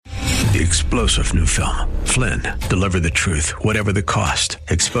the explosive new film, Flynn, Deliver the Truth, Whatever the Cost,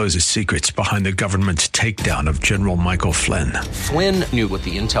 exposes secrets behind the government's takedown of General Michael Flynn. Flynn knew what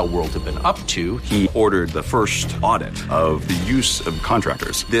the intel world had been up to. He ordered the first audit of the use of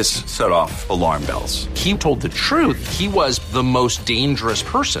contractors. This set off alarm bells. He told the truth. He was the most dangerous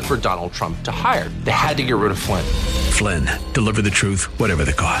person for Donald Trump to hire. They had to get rid of Flynn. Flynn, Deliver the Truth, Whatever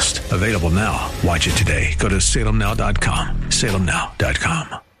the Cost. Available now. Watch it today. Go to salemnow.com.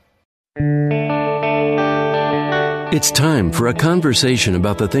 salemnow.com. It's time for a conversation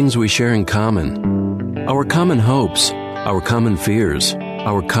about the things we share in common. Our common hopes, our common fears,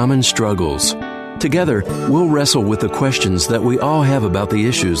 our common struggles. Together, we'll wrestle with the questions that we all have about the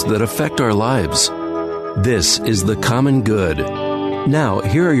issues that affect our lives. This is The Common Good. Now,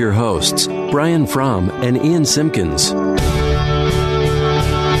 here are your hosts, Brian Fromm and Ian Simpkins.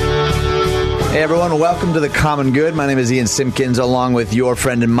 Hey everyone, welcome to The Common Good. My name is Ian Simpkins, along with your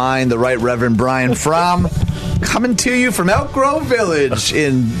friend and mine, the Right Reverend Brian Fromm, coming to you from Elk Grove Village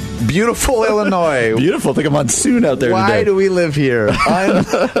in beautiful Illinois. Beautiful. Think of monsoon out there Why today. do we live here?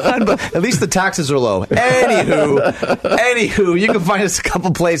 At least the taxes are low. Anywho, you can find us a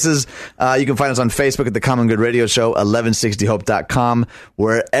couple places. You can find us on Facebook at The Common Good Radio Show, 1160hope.com.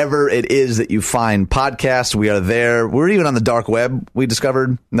 Wherever it is that you find podcasts, we are there. We're even on the dark web, we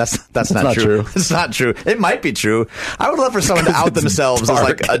discovered. That's not true. It's not true. It might be true. I would love for someone to out themselves as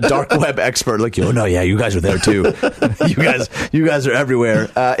like a dark web expert. Like, oh no, yeah, you guys are there too. you guys are everywhere.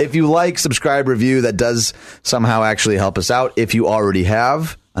 If you like, subscribe, review, that does somehow actually help us out. If you already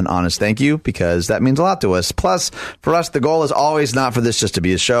have, an honest thank you, because that means a lot to us. Plus, for us, the goal is always not for this just to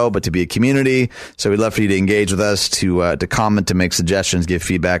be a show, but to be a community. So we'd love for you to engage with us, to comment, to make suggestions, give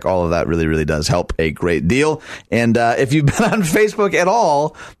feedback. All of that really, really does help a great deal. And if you've been on Facebook at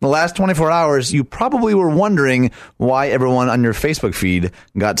all the last 24 hours, you probably were wondering why everyone on your Facebook feed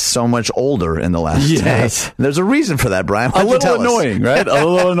got so much older in the last day. There's a reason for that, Brian. A little annoying, right? A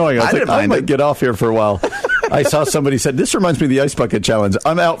little annoying. I was I might get off here for a while. I saw somebody said, this reminds me of the Ice Bucket Challenge.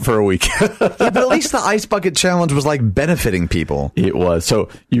 I'm out for a week. But at least the Ice Bucket Challenge was like benefiting people. It was. So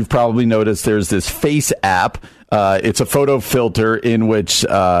you've probably noticed there's this Face app. It's a photo filter in which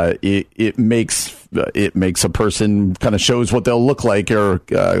it makes a person kind of shows what they'll look like, or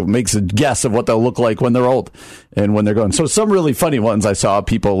makes a guess of what they'll look like when they're old and when they're going. So some really funny ones I saw,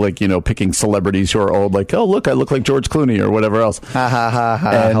 people like, picking celebrities who are old, like, oh, look, I look like George Clooney or whatever else. Ha ha ha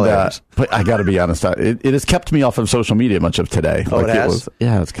ha. But I got to be honest, it has kept me off of social media much of today. Oh, like it has?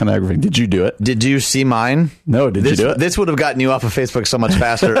 It's kind of aggravating. Did you do it? Did you see mine? No, did you do it? This would have gotten you off of Facebook so much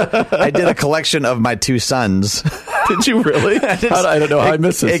faster. I did a collection of my two sons. Did you really? I don't know how I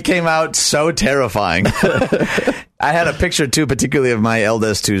missed this. It came out so terrifying. I had a picture, too, particularly of my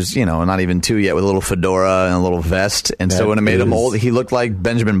eldest, who's, not even 2 yet, with a little fedora and a little vest. And so when I made him old, he looked like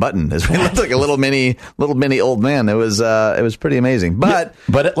Benjamin Button. He looked like a little mini old man. It was pretty amazing. But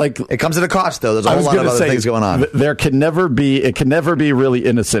it comes at a cost, though. There's a whole lot of other things going on. It can never be really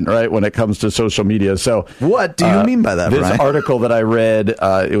innocent, right, when it comes to social media. So what do you mean by that, Brian? This article that I read,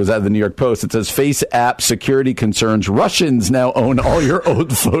 it was out of the New York Post. It says, Face app security concerns. Russians now own all your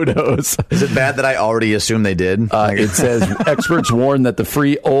old photos. Is it bad that I already assumed they did? It says experts warn that the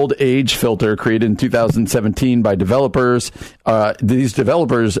free old age filter created in 2017 by developers, these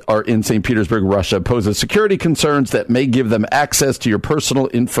developers are in St. Petersburg, Russia, poses security concerns that may give them access to your personal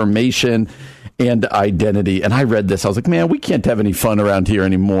information and identity. And I read this. I was like, man, we can't have any fun around here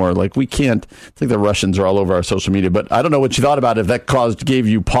anymore. Like, we can't. I think the Russians are all over our social media. But I don't know what you thought about it, if that gave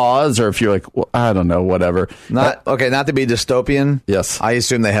you pause, or if you're like, well, I don't know, whatever. Not to be dystopian. Yes. I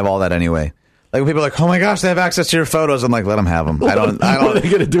assume they have all that anyway. Like, people are like, oh my gosh, they have access to your photos. I'm like, let them have them. What are they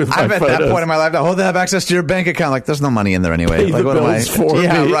going to do with my I'm at photos? that point in my life now. Oh, they have access to your bank account. Like, there's no money in there anyway. Pay like, the what bills for me.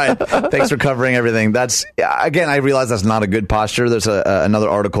 Yeah, right. Thanks for covering everything. Again, I realize that's not a good posture. There's another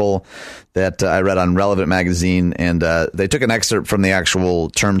article that I read on Relevant Magazine, and they took an excerpt from the actual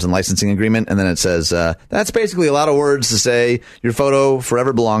terms and licensing agreement, and then it says, that's basically a lot of words to say your photo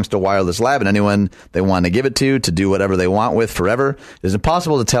forever belongs to Wireless Lab, and anyone they want to give it to do whatever they want with forever. It is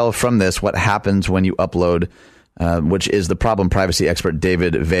impossible to tell from this what happens when you upload, which is the problem privacy expert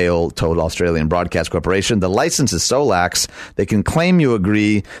David Vail told Australian Broadcast Corporation. The license is so lax, they can claim you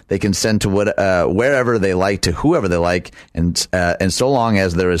agree, they can send to wherever they like, to whoever they like, and so long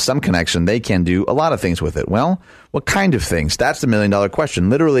as there is some connection, they can do a lot of things with it. Well, What kind of things? That's the $1 million question.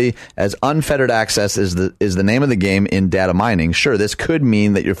 Literally, as unfettered access is the name of the game in data mining. Sure, this could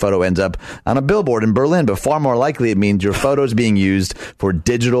mean that your photo ends up on a billboard in Berlin, but far more likely it means your photo is being used for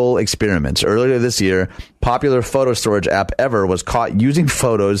digital experiments. Earlier this year, popular photo storage app Ever was caught using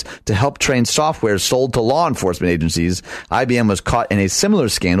photos to help train software sold to law enforcement agencies. IBM was caught in a similar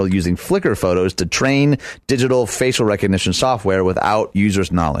scandal using Flickr photos to train digital facial recognition software without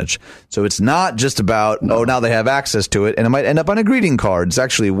users' knowledge. So it's not just about, now they have access to it, and it might end up on a greeting card. It's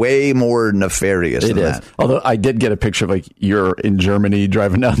actually way more nefarious than that. Although I did get a picture of, like, you're in Germany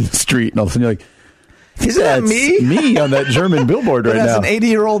driving down the street, and all of a sudden you're like, isn't that me? Me on that German billboard right now. That's an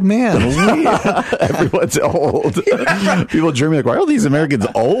 80-year-old man. Everyone's old. People in Germany are like, why are all these Americans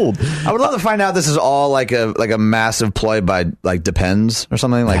old? I would love to find out this is all like a massive ploy by like Depends or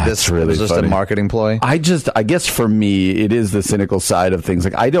something like this. Really was just funny. a marketing ploy. I guess for me, it is the cynical side of things.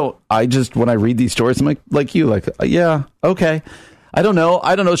 Like when I read these stories, I'm like you, yeah, okay. I don't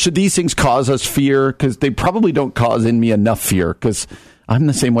know. Should these things cause us fear? Because they probably don't cause in me enough fear, because I'm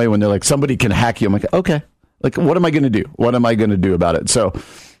the same way when they're like, somebody can hack you. I'm like, okay, like, what am I going to do? What am I going to do about it? So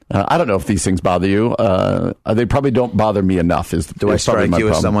I don't know if these things bother you. They probably don't bother me enough. Do I strike you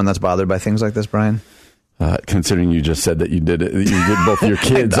as someone that's bothered by things like this, Brian? Considering you just said that you did both your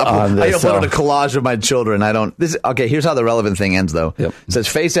kids on this. I uploaded a collage of my children. Okay, here's how the relevant thing ends, though. Yep. It says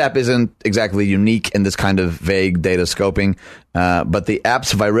FaceApp isn't exactly unique in this kind of vague data scoping, but the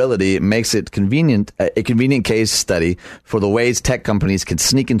app's virality makes it a convenient case study for the ways tech companies can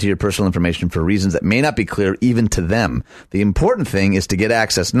sneak into your personal information for reasons that may not be clear even to them. The important thing is to get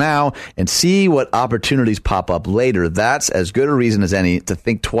access now and see what opportunities pop up later. That's as good a reason as any to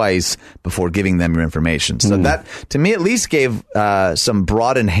think twice before giving them your information. So that, to me, at least gave some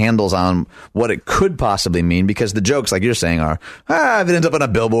broadened handles on what it could possibly mean, because the jokes, like you're saying, are, if it ends up on a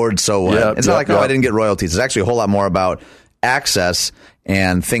billboard, so what? It's not like, I didn't get royalties. It's actually a whole lot more about access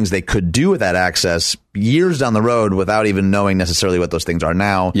and things they could do with that access years down the road without even knowing necessarily what those things are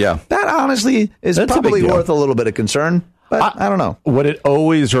now. Yeah. That honestly is probably worth a little bit of concern. But I don't know. What it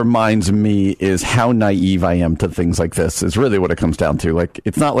always reminds me is how naive I am to things like this, is really what it comes down to. Like,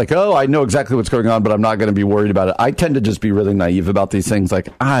 it's not like, I know exactly what's going on, but I'm not going to be worried about it. I tend to just be really naive about these things. Like,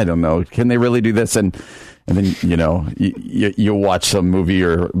 I don't know. Can they really do this? And then, you watch some movie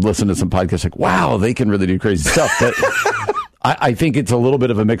or listen to some podcast like, wow, they can really do crazy stuff. But I think it's a little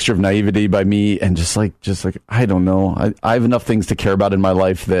bit of a mixture of naivety by me and just like I don't know. I have enough things to care about in my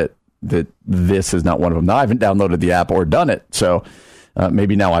life that this is not one of them. Now, I haven't downloaded the app or done it, so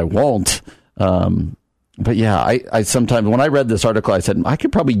maybe now I won't. But yeah, I sometimes, when I read this article, I said, I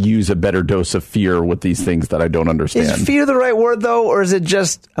could probably use a better dose of fear with these things that I don't understand. Is fear the right word, though, or is it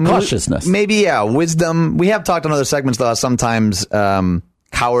just cautiousness? Maybe, wisdom. We have talked on other segments, though, sometimes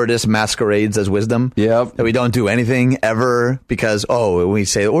cowardice masquerades as wisdom. Yep. That we don't do anything ever because, we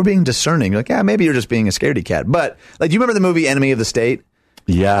say we're being discerning. You're like, maybe you're just being a scaredy cat. But, do you remember the movie Enemy of the State?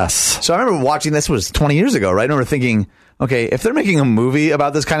 Yes. So I remember watching this, was 20 years ago, right? I remember thinking, okay, if they're making a movie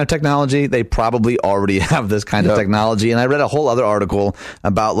about this kind of technology, they probably already have this kind of technology. And I read a whole other article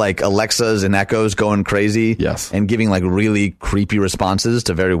about Alexas and Echoes going crazy. Yes. And giving really creepy responses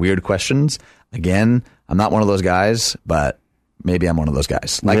to very weird questions. Again, I'm not one of those guys, but maybe I'm one of those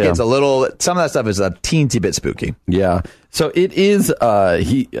guys. It's a little, some of that stuff is a teensy bit spooky. Yeah. So it is,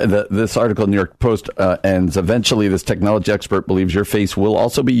 this article in New York Post ends, eventually this technology expert believes your face will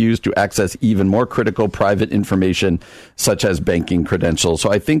also be used to access even more critical private information, such as banking credentials.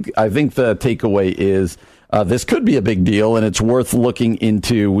 So I think the takeaway is, this could be a big deal, and it's worth looking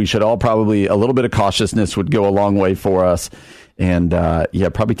into. We should all probably, a little bit of cautiousness would go a long way for us. And,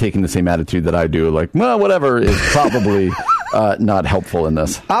 probably taking the same attitude that I do, like, well, whatever, is probably not helpful in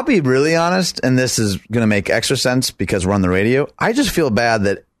this. I'll be really honest, and this is going to make extra sense because we're on the radio. I just feel bad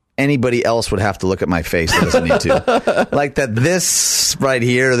that anybody else would have to look at my face that doesn't need to. Like that this right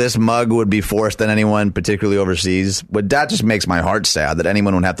here, this mug would be forced on anyone, particularly overseas. But that just makes my heart sad that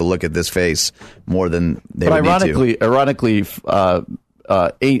anyone would have to look at this face more than they would need to. Ironically,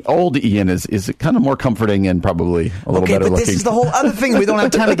 old Ian is kind of more comforting and probably a little better looking. This is the whole other thing. We don't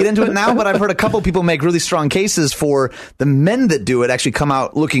have time to get into it now, but I've heard a couple people make really strong cases for the men that do it actually come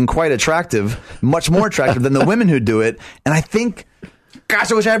out looking quite attractive, much more attractive than the women who do it. And I think,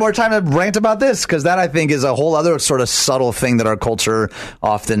 gosh, I wish I had more time to rant about this, because that, I think, is a whole other sort of subtle thing that our culture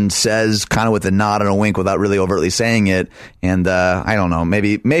often says, kind of with a nod and a wink without really overtly saying it. And I don't know,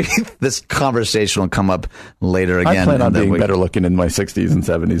 maybe this conversation will come up later again. I plan on being better looking in my 60s and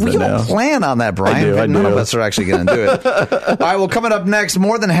 70s than now. You plan on that, Brian. I do. None of us are actually going to do it. All right, well, coming up next,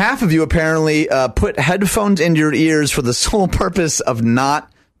 more than half of you apparently put headphones into your ears for the sole purpose of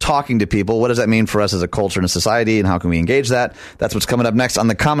not talking to people. What does that mean for us as a culture and a society, and how can we engage that? That's what's coming up next on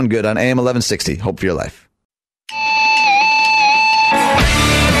The Common Good on AM 1160. Hope for your life.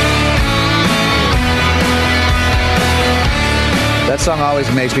 That song always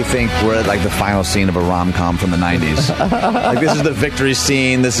makes me think we're at like the final scene of a rom-com from the 90s. Like, this is the victory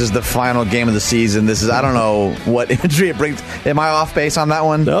scene. This is the final game of the season. This is, I don't know what imagery it brings. Am I off base on that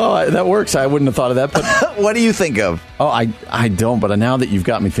one? No, that works. I wouldn't have thought of that. But what do you think of? Oh, I don't. But now that you've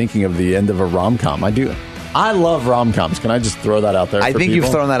got me thinking of the end of a rom-com, I do. I love rom-coms. Can I just throw that out there? I think you've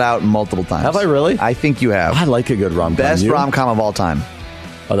thrown that out multiple times. Have I really? I think you have. I like a good rom-com. Best rom-com of all time.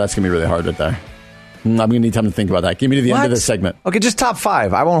 Oh, that's going to be really hard right there. I'm going to need time to think about that. Give me to the end of this segment. Okay, just top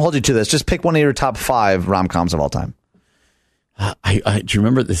 5. I won't hold you to this. Just pick one of your top 5 rom-coms of all time. Do you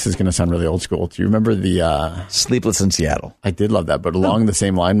remember, this is going to sound really old school. Do you remember the... Sleepless in Seattle. I did love that, but along the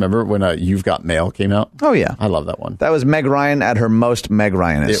same line, remember when You've Got Mail came out? Oh, yeah. I love that one. That was Meg Ryan at her most Meg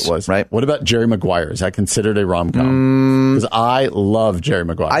Ryan-ist. It was. Right? What about Jerry Maguire? Is that considered a rom-com? Because I love Jerry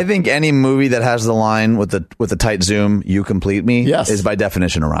Maguire. I think any movie that has the line with the tight zoom, "You complete me," is by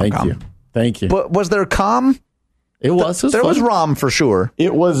definition a rom-com. Thank you. But was there com? It was. There was rom for sure.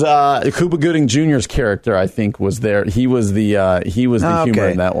 It was Cuba Gooding Jr.'s character, I think, was there. He was the humor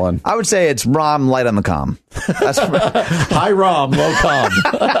in that one. I would say it's rom, light on the com. That's high rom, low com.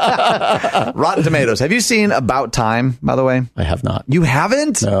 Rotten Tomatoes. Have you seen About Time, by the way? I have not. You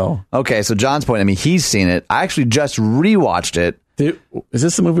haven't? No. Okay, so John's point, I mean, he's seen it. I actually just rewatched it. Dude, is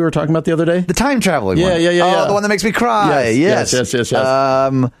this the movie we were talking about the other day? The time traveling one. Yeah. Oh, the one that makes me cry. Yes.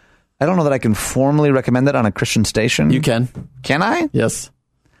 I don't know that I can formally recommend it on a Christian station. You can. Can I? Yes.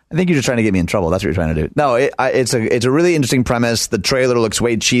 I think you're just trying to get me in trouble. That's what you're trying to do. No, it's a really interesting premise. The trailer looks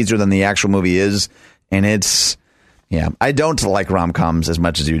way cheesier than the actual movie is, and I don't like rom-coms as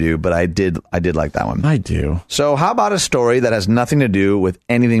much as you do, but I did like that one. I do. So how about a story that has nothing to do with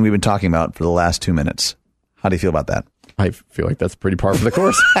anything we've been talking about for the last 2 minutes? How do you feel about that? I feel like that's pretty par for the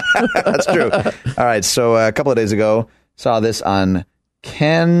course. That's true. All right. So a couple of days ago, saw this on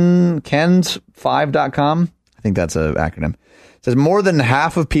Kens5.com. I think that's an acronym. It says more than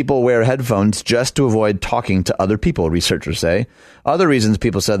half of people wear headphones just to avoid talking to other people, researchers say. Other reasons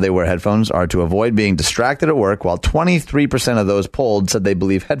people said they wear headphones are to avoid being distracted at work, while 23% of those polled said they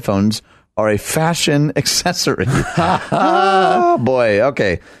believe headphones are a fashion accessory. Oh, boy.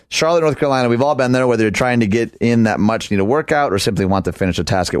 Okay. Charlotte, North Carolina, we've all been there, whether you're trying to get in that much, need a workout, or simply want to finish a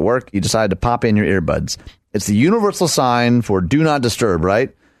task at work. You decide to pop in your earbuds. It's the universal sign for do not disturb,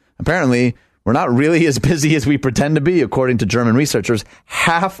 right? Apparently, we're not really as busy as we pretend to be, according to German researchers.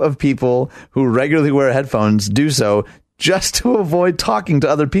 Half of people who regularly wear headphones do so just to avoid talking to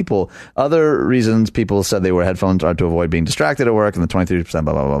other people. Other reasons people said they wear headphones are to avoid being distracted at work, and the 23%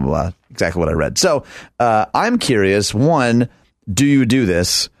 blah, blah, blah, blah. Exactly what I read. So I'm curious, 1, do you do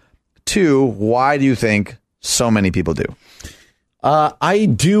this? 2, why do you think so many people do? I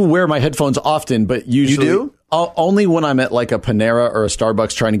do wear my headphones often, but usually... You do? Only when I'm at like a Panera or a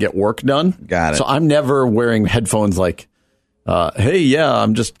Starbucks trying to get work done. Got it. So I'm never wearing headphones like, hey,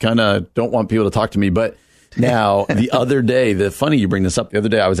 I'm just kind of don't want people to talk to me. But now the other day, funny you bring this up. The other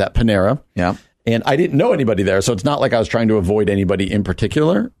day I was at Panera. Yeah. And I didn't know anybody there. So it's not like I was trying to avoid anybody in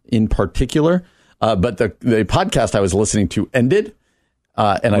particular. But the podcast I was listening to ended.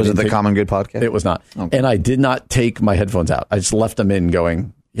 And was it the Common Good podcast? It was not. Okay. And I did not take my headphones out. I just left them in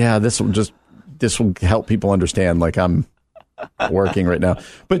going, this will help people understand like I'm working right now.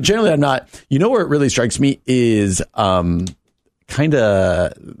 But generally I'm not. You know where it really strikes me is kind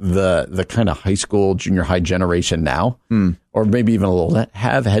of the kind of high school, junior high generation now, or maybe even a little that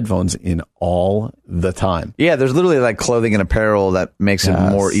have headphones in all the time. Yeah, there's literally like clothing and apparel that makes it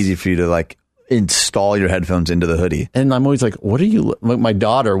more easy for you to like install your headphones into the hoodie. And I'm always like, what are you? Like my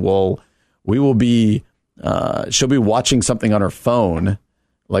daughter she'll be watching something on her phone.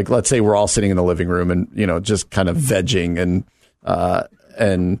 Like, let's say we're all sitting in the living room and, just kind of vegging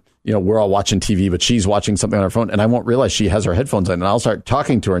and we're all watching TV, but she's watching something on her phone and I won't realize she has her headphones in and I'll start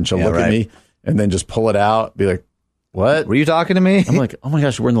talking to her and she'll look at me and then just pull it out, be like, what? Were you talking to me? I'm like, oh my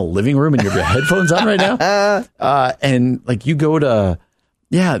gosh, we're in the living room and you have your headphones on right now? And like you go to,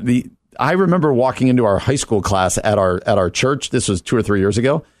 I remember walking into our high school class at our church. This was 2 or 3 years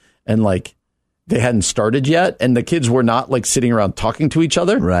ago. And like, they hadn't started yet, and the kids were not like sitting around talking to each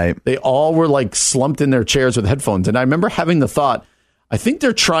other. Right. They all were like slumped in their chairs with headphones. And I remember having the thought, I think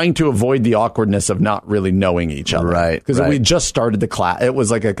they're trying to avoid the awkwardness of not really knowing each other. Right. Because we just started the class. It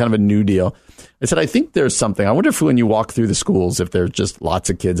was like a kind of a new deal. I said, I think there's something. I wonder if when you walk through the schools, if there's just lots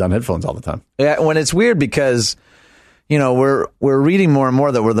of kids on headphones all the time. Yeah. When it's weird because, we're reading more and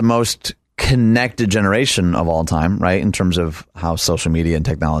more that we're the most connected generation of all time, right? In terms of how social media and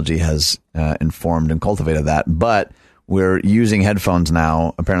technology has informed and cultivated that. But we're using headphones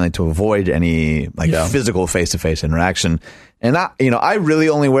now apparently to avoid any physical face-to-face interaction. And I really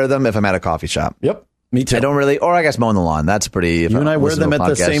only wear them if I'm at a coffee shop. Yep. Me too. I don't really, or I guess mowing the lawn. That's pretty. You and I wear them at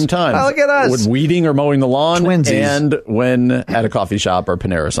the same time. Oh, look at us. When weeding or mowing the lawn. Twinsies. And when at a coffee shop or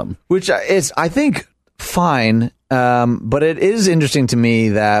Panera or something. Which is, I think, fine. But it is interesting to me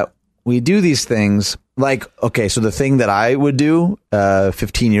that we do these things like, okay, so the thing that I would do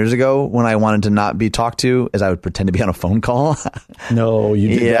 15 years ago when I wanted to not be talked to is I would pretend to be on a phone call. No, you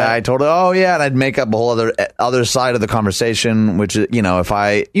did that? Yeah, I told her, and I'd make up a whole other side of the conversation, which,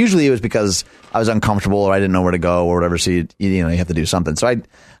 usually it was because I was uncomfortable or I didn't know where to go or whatever. So, you have to do something. So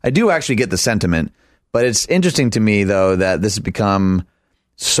I do actually get the sentiment, but it's interesting to me, though, that this has become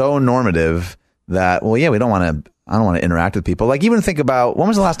so normative that, I don't want to interact with people. Like, even think about, when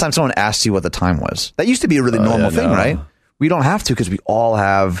was the last time someone asked you what the time was? That used to be a really normal thing, right? We don't have to because we all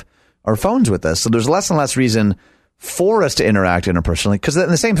have our phones with us. So there's less and less reason for us to interact interpersonally. Because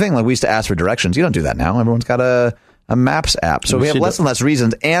the same thing, like we used to ask for directions. You don't do that now. Everyone's got a Maps app. So we have less and less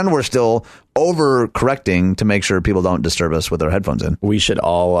reasons, and we're still overcorrecting to make sure people don't disturb us with their headphones in. We should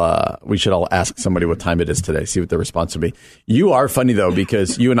all ask somebody what time it is today, see what their response would be. You are funny, though,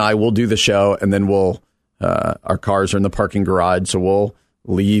 because you and I will do the show, and then our cars are in the parking garage, so we'll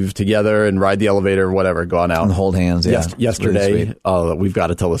leave together and ride the elevator or whatever, go on out. And hold hands, yeah. Yesterday, we've got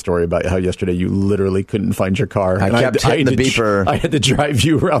to tell the story about how yesterday you literally couldn't find your car. I kept hitting the beeper. I had to drive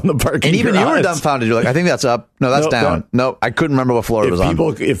you around the parking garage. And even you were dumbfounded. You're like, I think that's up. No, that's down. No, I couldn't remember what floor it was on.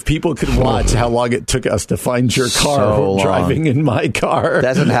 If people could watch how long it took us to find your car driving in my car.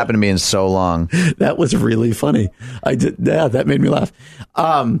 That hasn't happened to me in so long. That was really funny. That made me laugh.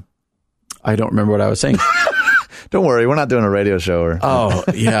 I don't remember what I was saying. Don't worry, we're not doing a radio show. Oh,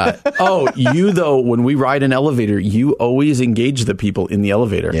 yeah. You, though, when we ride an elevator, you always engage the people in the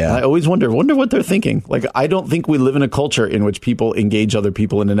elevator. Yeah. I always wonder what they're thinking. Like, I don't think we live in a culture in which people engage other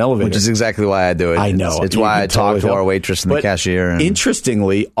people in an elevator. Which is exactly why I do it. I know. It's why I talk to our waitress and the cashier.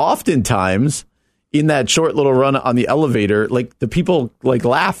 Interestingly, oftentimes, in that short little run on the elevator, like, the people, like,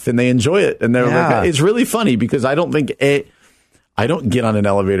 laugh and they enjoy it. And they're like, it's really funny because I don't think I don't get on an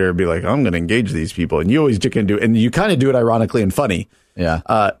elevator and be like, I'm going to engage these people. And you always can do, and you kind of do it ironically and funny. Yeah.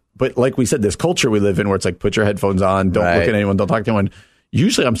 But like we said, this culture we live in where it's like, put your headphones on, don't look at anyone, don't talk to anyone.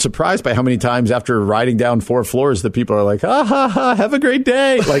 Usually I'm surprised by how many times after riding down 4 floors, the people are like, have a great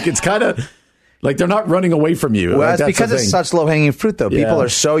day. Like, it's kind of like they're not running away from you. Well, like, it's because it's such low hanging fruit, though. Yeah. People are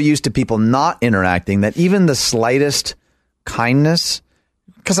so used to people not interacting that even the slightest kindness,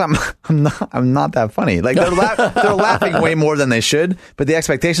 because I'm not that funny. Like, they're laughing way more than they should, but the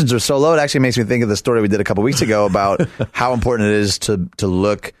expectations are so low. It actually makes me think of the story we did a couple weeks ago about how important it is to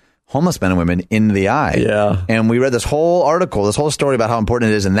look homeless men and women in the eye. Yeah. And we read this whole article, this whole story about how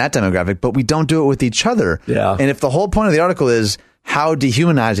important it is in that demographic, but we don't do it with each other. Yeah. And if the whole point of the article is how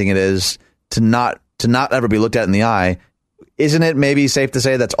dehumanizing it is to not ever be looked at in the eye, isn't it maybe safe to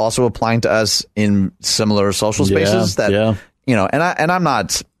say that's also applying to us in similar social spaces? And I'm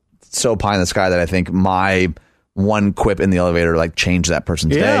not so pie in the sky that I think my one quip in the elevator like changed that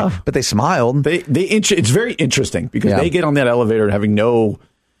person's day, but they smiled. It's very interesting because they get on that elevator having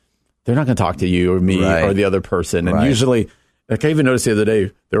they're not going to talk to you or me or the other person. And usually, like, I even noticed the other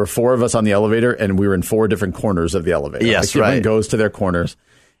day, there were 4 of us on the elevator and we were in 4 different corners of the elevator. Yes, like, everyone goes to their corners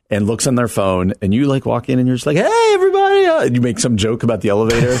and looks on their phone, and you like walk in and you're just like, hey, everybody. And you make some joke about the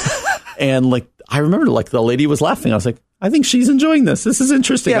elevator. And like, I remember like the lady was laughing. I was like, I think she's enjoying this. This is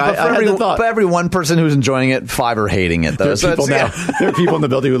interesting. Yeah, but every one person who's enjoying it, 5 are hating it, though. There are people in the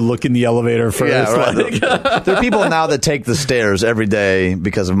building who look in the elevator first. Yeah, right. There are people now that take the stairs every day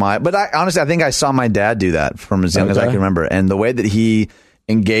because of but honestly, I think I saw my dad do that from as young as I can remember. And the way that he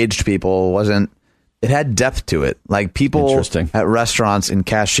engaged people it had depth to it. Like, people at restaurants and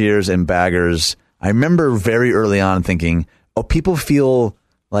cashiers and baggers, I remember very early on thinking, people feel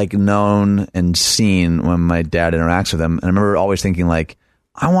like known and seen when my dad interacts with them. And I remember always thinking, like,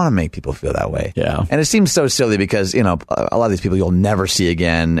 I want to make people feel that way. Yeah. And it seems so silly because, a lot of these people you'll never see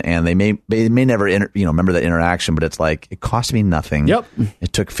again, and they may never remember that interaction, but it's like, it cost me nothing. Yep.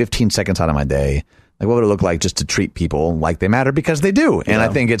 It took 15 seconds out of my day. Like, what would it look like just to treat people like they matter, because they do? And I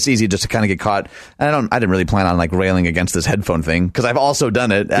think it's easy just to kind of get caught. I didn't really plan on like railing against this headphone thing, because I've also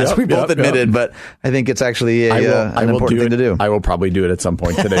done it, as we both admitted. But I think it's actually an important thing to do. I will probably do it at some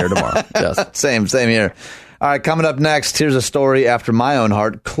point today or tomorrow. Yes. Same here. All right, coming up next, here's a story after my own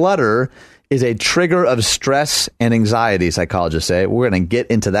heart. Clutter is a trigger of stress and anxiety, psychologists say. We're going to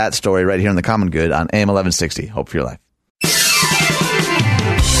get into that story right here in The Common Good on AM 1160. Hope for your life.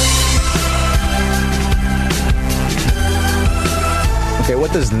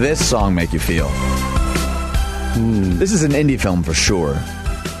 what does this song make you feel? This is an indie film for sure.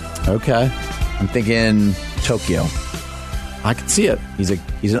 Okay. I'm thinking Tokyo. I can see it.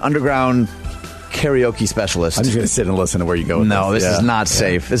 He's an underground karaoke specialist. I'm just going to sit and listen to where you go with this is not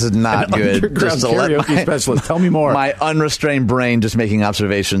safe. This is not good. Underground karaoke specialist. Tell me more. My unrestrained brain just making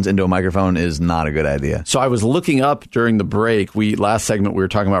observations into a microphone is not a good idea. So I was looking up during the break. Last segment we were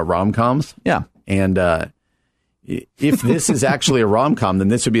talking about rom-coms. Yeah. And if this is actually a rom-com, then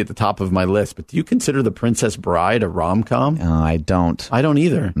this would be at the top of my list. But do you consider The Princess Bride a rom-com? I don't. I don't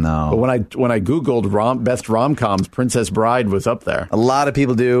either. No. But when I Googled best rom-coms, Princess Bride was up there. A lot of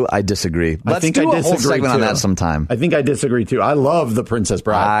people do. I disagree. Let's do a whole segment on that sometime. I think I disagree too. I love The Princess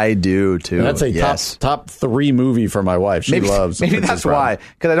Bride. I do too. And that's a top 3 movie for my wife. She loves Maybe that's why.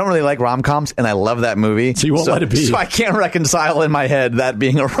 Because I don't really like rom-coms, and I love that movie. So you won't let it be. So I can't reconcile in my head that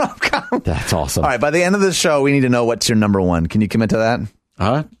being a rom-com. That's awesome. All right, by the end of the show, we need to know what's your number one. Can you commit to that?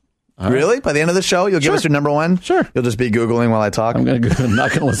 Huh? Really? By the end of the show, you'll give us your number one? Sure. You'll just be Googling while I talk? I'm not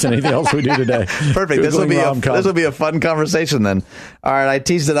going to listen to anything else we do today. Perfect. This will be a fun conversation then. All right, I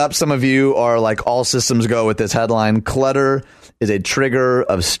teased it up. Some of you are like all systems go with this headline. Clutter is a trigger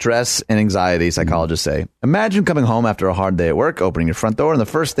of stress and anxiety, psychologists say. Imagine coming home after a hard day at work, opening your front door, and the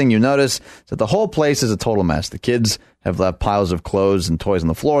first thing you notice is that the whole place is a total mess. The kids have left piles of clothes and toys on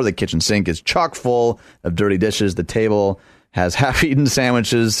the floor. The kitchen sink is chock full of dirty dishes. The table has half-eaten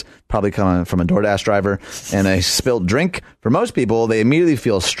sandwiches, probably coming from a DoorDash driver, and a spilled drink. For most people, they immediately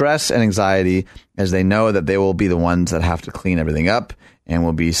feel stress and anxiety as they know that they will be the ones that have to clean everything up and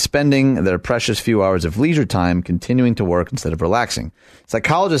will be spending their precious few hours of leisure time continuing to work instead of relaxing.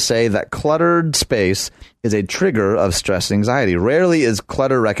 Psychologists say that cluttered space is a trigger of stress and anxiety. Rarely is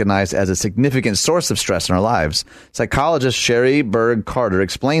clutter recognized as a significant source of stress in our lives. Psychologist Sherry Berg Carter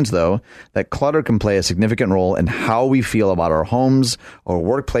explains, though, that clutter can play a significant role in how we feel about our homes or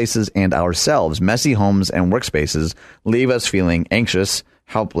workplaces and ourselves. Messy homes and workspaces leave us feeling anxious,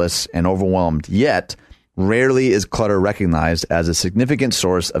 helpless, and overwhelmed. Yet, rarely is clutter recognized as a significant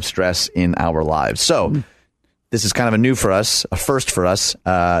source of stress in our lives. So, this is kind of a first for us.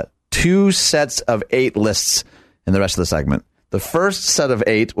 2 sets of 8 lists in the rest of the segment. The first set of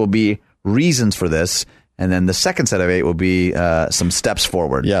 8 will be reasons for this, and then the second set of 8 will be some steps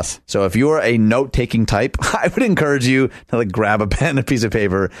forward. Yes. So if you're a note-taking type, I would encourage you to grab a pen and a piece of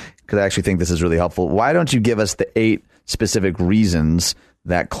paper, because I actually think this is really helpful. Why don't you give us the 8 specific reasons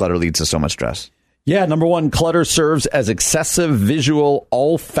that clutter leads to so much stress? Yeah, number 1, clutter serves as excessive visual,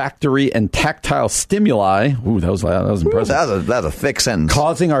 olfactory, and tactile stimuli. Ooh, that was impressive. That's a thick sentence.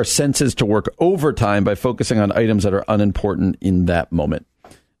 Causing our senses to work overtime by focusing on items that are unimportant in that moment.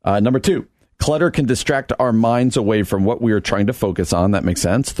 Number 2, clutter can distract our minds away from what we are trying to focus on. That makes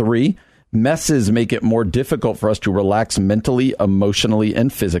sense. 3, messes make it more difficult for us to relax mentally, emotionally,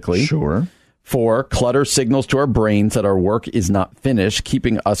 and physically. Sure. 4, clutter signals to our brains that our work is not finished,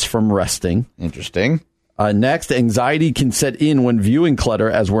 keeping us from resting. Interesting. Next, anxiety can set in when viewing clutter,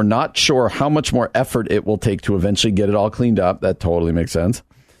 as we're not sure how much more effort it will take to eventually get it all cleaned up. That totally makes sense.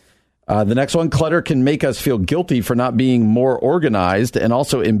 The next one, clutter can make us feel guilty for not being more organized and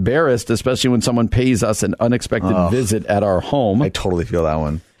also embarrassed, especially when someone pays us an unexpected visit at our home. I totally feel that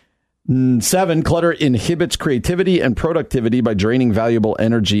one. 7, clutter inhibits creativity and productivity by draining valuable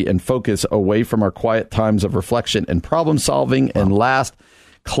energy and focus away from our quiet times of reflection and problem solving. Wow. And last,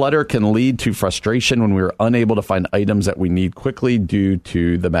 clutter can lead to frustration when we are unable to find items that we need quickly due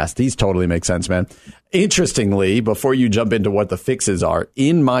to the mess. These totally make sense, man. Interestingly, before you jump into what the fixes are,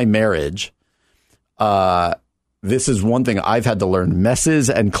 in my marriage, this is one thing I've had to learn.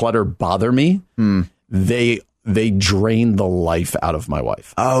 Messes and clutter bother me. They drain the life out of my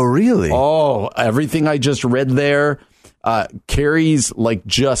wife. Oh, really? Oh, everything I just read there carries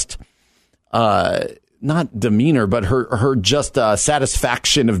not demeanor, but her just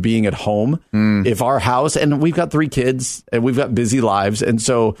satisfaction of being at home. If our house, and we've got 3 kids and we've got busy lives. And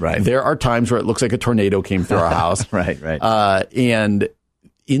so there are times where it looks like a tornado came through our house. Right. And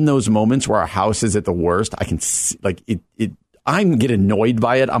in those moments where our house is at the worst, I can see, I get annoyed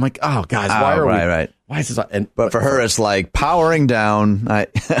by it. I'm like, oh, guys, why are we? Right. Why is this? But for her, it's like powering down.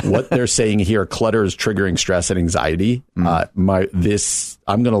 What they're saying here, clutter is triggering stress and anxiety. I'm going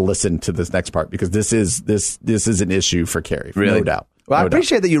to listen to this next part because this is an issue for Carrie. Really? No doubt. Well, I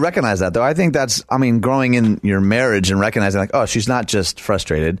appreciate that you recognize that, though. I think that's, growing in your marriage and recognizing, she's not just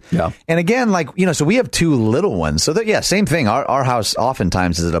frustrated. Yeah. And again, so we have 2 little ones. So, same thing. Our house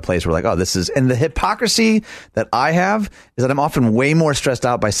oftentimes is at a place where this is, and the hypocrisy that I have is that I'm often way more stressed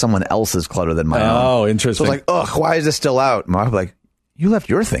out by someone else's clutter than my own. Oh, interesting. So it's why is this still out? And I'm like, you left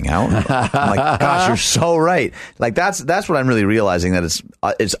your thing out. I'm like, gosh, you're so right. Like that's what I'm really realizing, that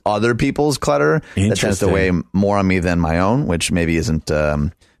it's other people's clutter that tends to weigh more on me than my own, which maybe isn't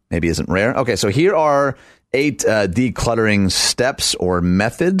rare. Okay, so here are 8 decluttering steps or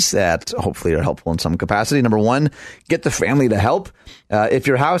methods that hopefully are helpful in some capacity. Number 1, get the family to help. If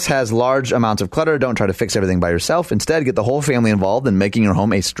your house has large amounts of clutter, don't try to fix everything by yourself. Instead, get the whole family involved in making your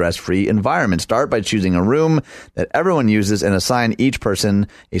home a stress-free environment. Start by choosing a room that everyone uses and assign each person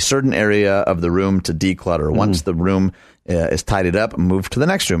a certain area of the room to declutter. Once the room is tidied up, move to the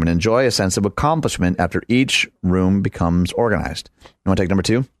next room and enjoy a sense of accomplishment after each room becomes organized. You want to take number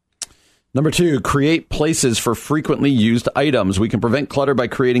 2? Number 2, create places for frequently used items. We can prevent clutter by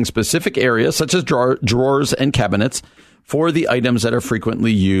creating specific areas, such as drawers and cabinets, for the items that are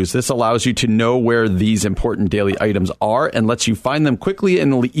frequently used. This allows you to know where these important daily items are and lets you find them quickly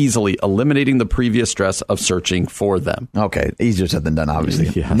and easily, eliminating the previous stress of searching for them. Okay, easier said than done, obviously.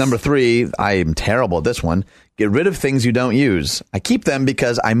 Yes. Number 3, I am terrible at this one. Get rid of things you don't use. I keep them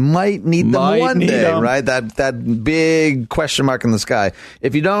because I might need them one day, right? That big question mark in the sky.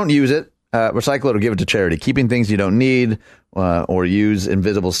 If you don't use it, recycle it or give it to charity. Keeping things you don't need or use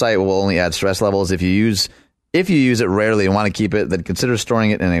invisible sight will only add stress levels. If you use it rarely and want to keep it, then consider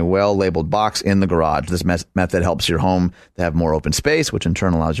storing it in a well-labeled box in the garage. This method helps your home to have more open space, which in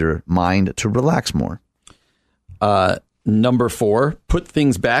turn allows your mind to relax more. Number 4, put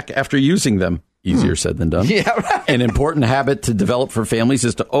things back after using them. Easier said than done. Yeah, right. An important habit to develop for families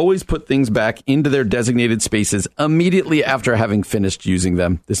is to always put things back into their designated spaces immediately after having finished using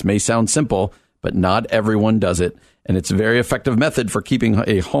them. This may sound simple, but not everyone does it. And it's a very effective method for keeping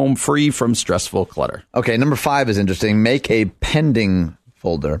a home free from stressful clutter. Okay, number 5 is interesting. Make a pending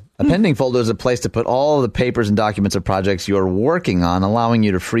folder. A pending folder is a place to put all the papers and documents of projects you're working on, allowing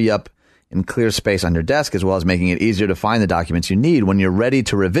you to free up and clear space on your desk, as well as making it easier to find the documents you need. When you're ready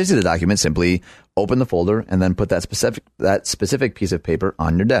to revisit a document, simply open the folder and then put that specific piece of paper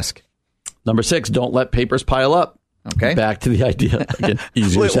on your desk. Number 6, don't let papers pile up. Okay. Back to the idea. Again,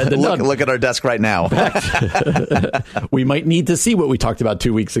 easier said than done. Look at our desk right now. We might need to see what we talked about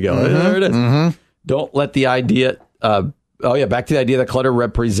 2 weeks ago. There it is. Don't let the idea... back to the idea that clutter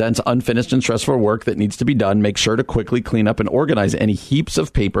represents unfinished and stressful work that needs to be done. Make sure to quickly clean up and organize any heaps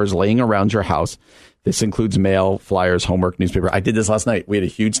of papers laying around your house. This includes mail, flyers, homework, newspaper. I did this last night. We had a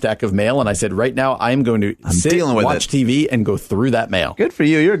huge stack of mail, and I said, right now, I'm going to watch TV and go through that mail. Good for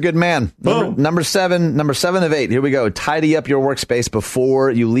you. You're a good man. Number 7 of 8. Here we go. Tidy up your workspace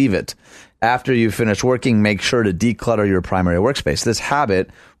before you leave it. After you finish working, make sure to declutter your primary workspace. This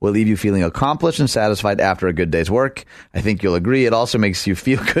habit will leave you feeling accomplished and satisfied after a good day's work. I think you'll agree. It also makes you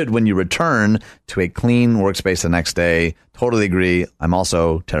feel good when you return to a clean workspace the next day. Totally agree. I'm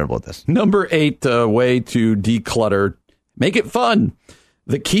also terrible at this. Number 8, way to declutter. Make it fun.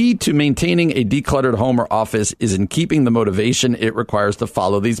 The key to maintaining a decluttered home or office is in keeping the motivation it requires to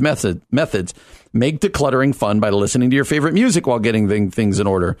follow these methods. Make decluttering fun by listening to your favorite music while getting things in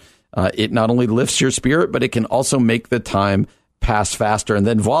order. It not only lifts your spirit, but it can also make the time pass faster. And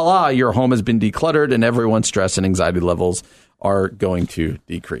then voila, your home has been decluttered and everyone's stress and anxiety levels are going to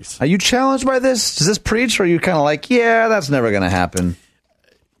decrease. Are you challenged by this? Does this preach, or are you kind of like, yeah, that's never going to happen?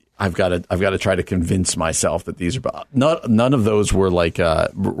 I've got to try to convince myself that these are none of those were like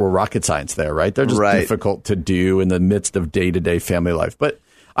were rocket science there, right? They're just difficult to do in the midst of day-to-day family life. But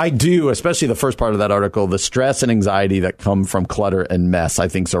I do, especially the first part of that article, the stress and anxiety that come from clutter and mess, I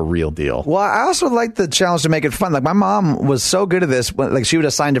think is a real deal. Well, I also like the challenge to make it fun. Like, my mom was so good at this. Like, she would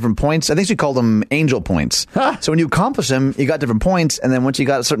assign different points. I think she called them angel points. So when you accomplish them, you got different points. And then once you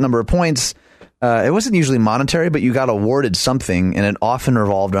got a certain number of points, it wasn't usually monetary, but you got awarded something. And it often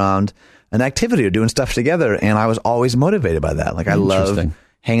revolved around an activity or doing stuff together. And I was always motivated by that. Like, I love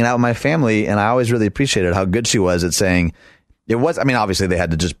hanging out with my family. And I always really appreciated how good she was at saying... It was, I mean, obviously they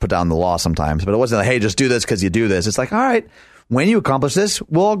had to just put down the law sometimes, but it wasn't like, hey, just do this because you do this. It's like, all right, when you accomplish this,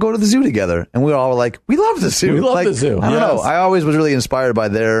 we'll all go to the zoo together. And we all were like, we love the zoo. We love the zoo. I don't know. I always was really inspired by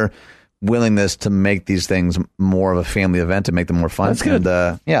their willingness to make these things more of a family event and make them more fun. That's good.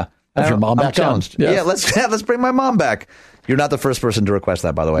 And, Have your mom back challenged. Yes. Yeah, let's bring my mom back. You're not the first person to request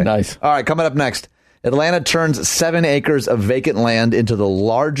that, by the way. Nice. All right, coming up next. Atlanta turns 7 acres of vacant land into the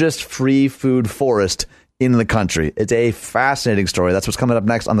largest free food forest in the country. It's a fascinating story. That's what's coming up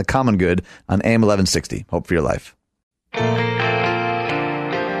next on The Common Good on AM 1160. Hope for your life.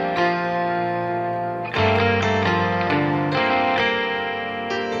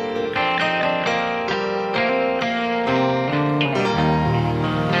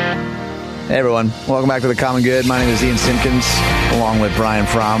 Hey everyone, welcome back to The Common Good. My name is Ian Simpkins, along with Brian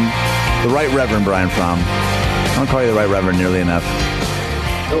Fromm, the Right Reverend Brian Fromm. I don't call you the Right Reverend nearly enough.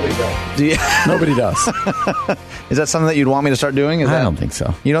 Nobody does. Is that something that you'd want me to start doing? I don't think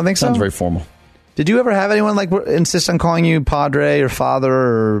so. You don't think so? Sounds very formal. Did you ever have anyone like insist on calling you padre or father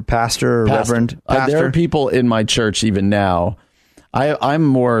or pastor or reverend? Pastor? There are people in my church even now. I'm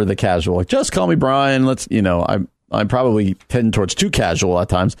more the casual. Like, just call me Brian. I probably tend towards too casual at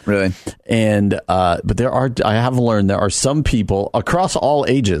times. Really? And but I have learned there are some people across all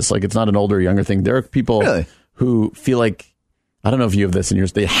ages. Like, it's not an older or younger thing. There are people who feel like, I don't know if you have this in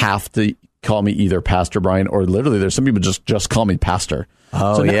yours, they have to call me either Pastor Brian or literally there's some people just call me pastor.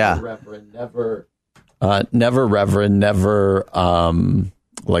 Oh, so yeah. Reverend, never Reverend, never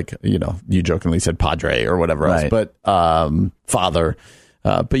like, you jokingly said padre or whatever else, but father.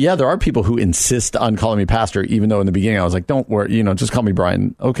 But yeah, there are people who insist on calling me pastor, even though in the beginning I was like, don't worry, just call me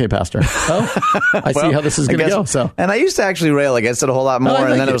Brian. Okay, pastor. Oh, I see how this is going to go. So, and I used to actually rail against it a whole lot more.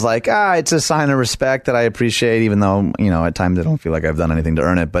 And then it was like, it's a sign of respect that I appreciate, even though, at times I don't feel like I've done anything to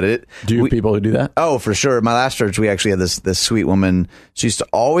earn it. But do you have people who do that? Oh, for sure. My last church, we actually had this sweet woman. She used to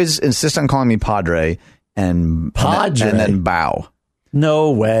always insist on calling me padre and then bow.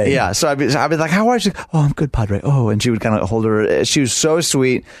 No way. Yeah. So I'd be like, how are you? Oh, I'm good, padre. Oh, and she would kind of hold her. She was so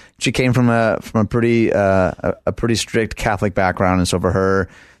sweet. She came from a pretty strict Catholic background. And so for her,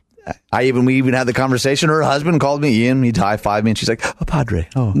 we even had the conversation. Her husband called me Ian. He'd high-five me and she's like, oh, padre.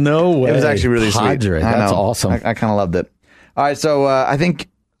 Oh, no way. It was actually really padre. sweet. That's awesome. I kind of loved it. All right. So I think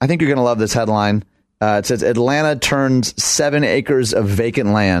you're going to love this headline. It says Atlanta turns 7 acres of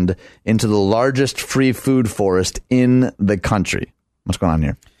vacant land into the largest free food forest in the country. What's going on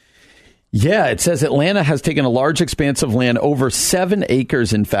here? Yeah, it says Atlanta has taken a large expanse of land, over 7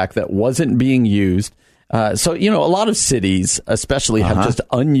 acres, in fact, that wasn't being used. So, a lot of cities especially have just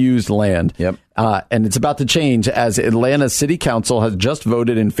unused land. Yep. And it's about to change as Atlanta City Council has just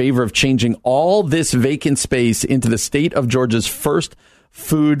voted in favor of changing all this vacant space into the state of Georgia's first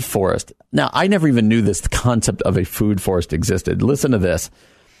food forest. Now, I never even knew this concept of a food forest existed. Listen to this.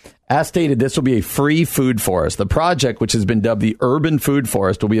 As stated, this will be a free food forest. The project, which has been dubbed the Urban Food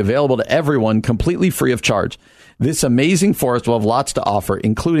Forest, will be available to everyone completely free of charge. This amazing forest will have lots to offer,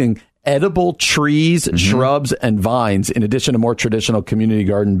 including edible trees, shrubs, and vines, in addition to more traditional community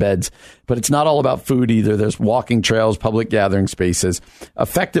garden beds. But it's not all about food either. There's walking trails, public gathering spaces.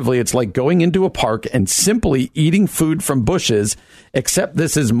 Effectively, it's like going into a park and simply eating food from bushes, except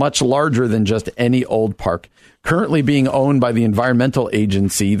this is much larger than just any old park. Currently being owned by the Environmental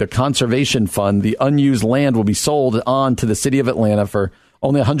Agency, the Conservation Fund, the unused land will be sold on to the city of Atlanta for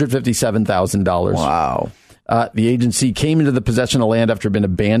only $157,000. Wow. The agency came into the possession of land after being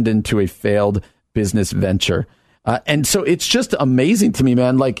abandoned to a failed business venture. And so it's just amazing to me,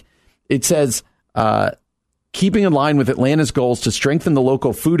 man. Like it says, keeping in line with Atlanta's goals to strengthen the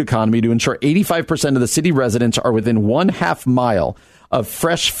local food economy to ensure 85% of the city residents are within 1/2 mile of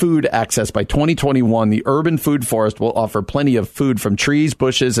fresh food access by 2021, the Urban Food Forest will offer plenty of food from trees,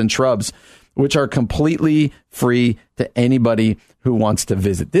 bushes, and shrubs, which are completely free to anybody who wants to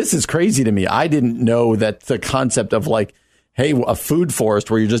visit. This is crazy to me. I didn't know that the concept of like, hey, a food forest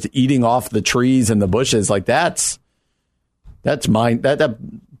where you're just eating off the trees and the bushes, like that's mine. That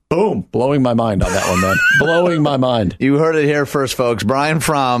boom, blowing my mind on that one, man. Blowing my mind. You heard it here first, folks. Brian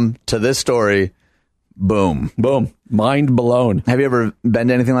Fromm to this story. Boom. Boom. Mind blown. Have you ever been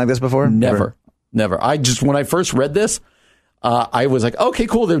to anything like this before? Never. When I first read this, I was like, okay,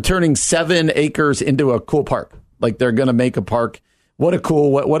 cool. They're turning 7 acres into a cool park. Like they're going to make a park. What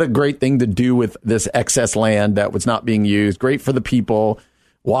a great thing to do with this excess land that was not being used. Great for the people,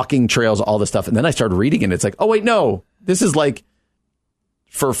 walking trails, all this stuff. And then I started reading it. It's like, oh, wait, no, this is like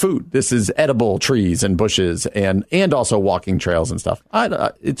for food. This is edible trees and bushes and also walking trails and stuff.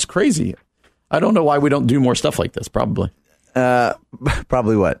 It's crazy. I don't know why we don't do more stuff like this. Probably.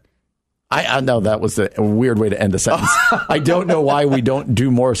 Probably what? I know that was a weird way to end a sentence. I don't know why we don't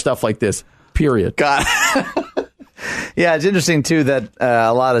do more stuff like this, period. God. Yeah, it's interesting, too, that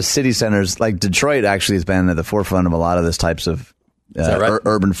a lot of city centers, like Detroit, actually has been at the forefront of a lot of this types of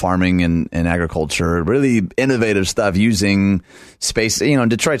urban farming and agriculture, really innovative stuff using space.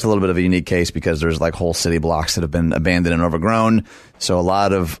 Detroit's a little bit of a unique case because there's like whole city blocks that have been abandoned and overgrown. So a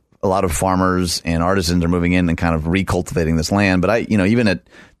lot of farmers and artisans are moving in and kind of recultivating this land. But even at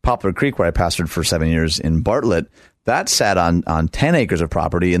Poplar Creek, where I pastored for 7 years in Bartlett, that sat on 10 acres of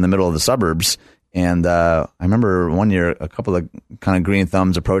property in the middle of the suburbs. And I remember one year, a couple of kind of green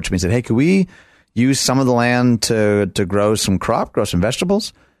thumbs approached me and said, hey, could we use some of the land to grow some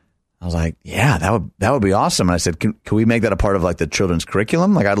vegetables? I was like, yeah, that would be awesome. And I said, can we make that a part of like the children's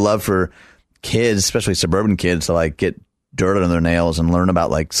curriculum? Like I'd love for kids, especially suburban kids, to like get dirt under their nails and learn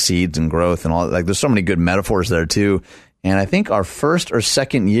about like seeds and growth and all. Like there's so many good metaphors there too. And I think our first or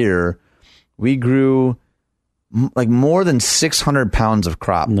second year, we grew like more than 600 pounds of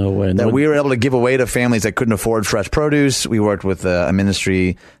crop. No way. That we were able to give away to families that couldn't afford fresh produce. We worked with a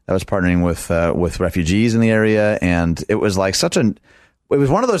ministry that was partnering with refugees in the area. And it was like it was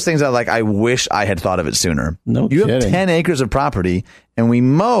one of those things that like I wish I had thought of it sooner. No You kidding. have 10 acres of property and we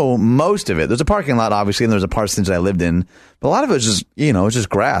mow most of it. There's a parking lot, obviously, and there's a parsonage that I lived in. But a lot of it is just, it's just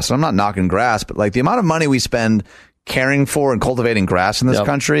grass. I'm not knocking grass, but like the amount of money we spend caring for and cultivating grass in this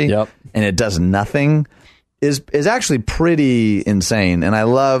country and it does nothing is actually pretty insane. And I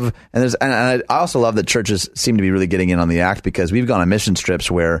love, and I also love that churches seem to be really getting in on the act, because we've gone on mission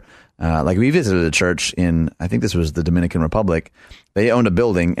trips where, like we visited a church in, I think this was the Dominican Republic. They owned a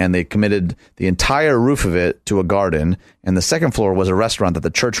building and they committed the entire roof of it to a garden. And the second floor was a restaurant that the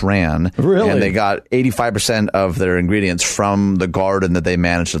church ran. Really? And they got 85% of their ingredients from the garden that they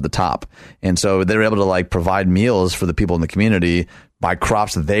managed at the top. And so they were able to like provide meals for the people in the community by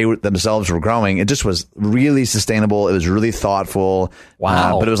crops that they themselves were growing. It just was really sustainable. It was really thoughtful.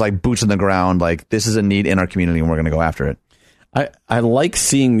 Wow. But it was like boots on the ground. Like, this is a need in our community and we're going to go after it. I like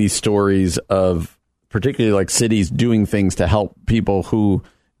seeing these stories of particularly like cities doing things to help people who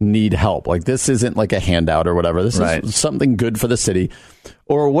need help. Like, this isn't like a handout or whatever. This is something good for the city.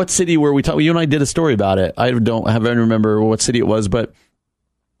 Or what city where you and I did a story about it. I don't have any remember what city it was, but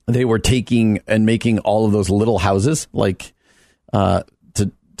they were taking and making all of those little houses like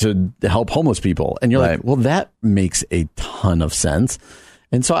to help homeless people. And you're like, well, that makes a ton of sense.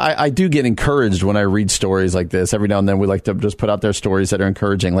 And so I do get encouraged when I read stories like this. Every now and then we like to just put out their stories that are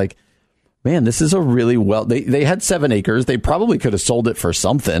encouraging. Like, man, this is a really they had 7 acres. They probably could have sold it for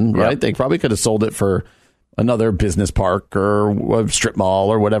something, right? They probably could have sold it for another business park or a strip mall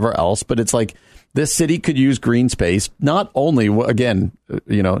or whatever else. But it's like, this city could use green space, not only, again,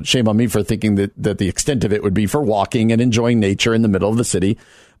 shame on me for thinking that the extent of it would be for walking and enjoying nature in the middle of the city,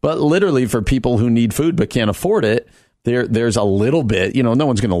 but literally for people who need food but can't afford it. There's a little bit, no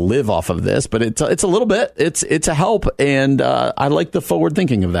one's going to live off of this, but it's a little bit, it's a help. And I like the forward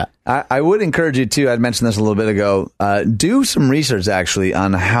thinking of that. I would encourage you too. I'd mentioned this a little bit ago. Do some research actually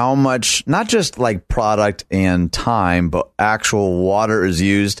on how much, not just like product and time, but actual water is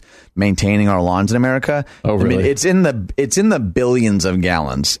used maintaining our lawns in America. Oh, really? I mean, it's in the billions of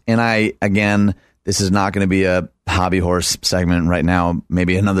gallons. And this is not going to be a hobby horse segment right now,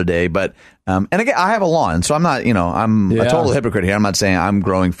 maybe another day. But, and again, I have a lawn, so I'm not, I'm a total hypocrite here. I'm not saying I'm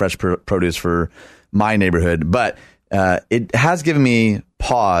growing fresh produce for my neighborhood, but it has given me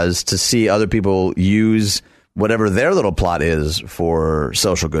pause to see other people use whatever their little plot is for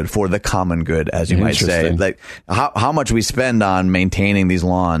social good, for the common good, as you might say. Like how much we spend on maintaining these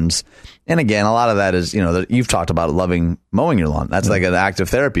lawns. And again, a lot of that is, you've talked about loving mowing your lawn. That's like an act of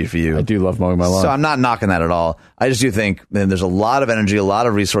therapy for you. I do love mowing my lawn. So I'm not knocking that at all. I just do think there's a lot of energy, a lot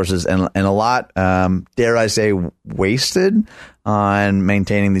of resources, and a lot, dare I say, wasted on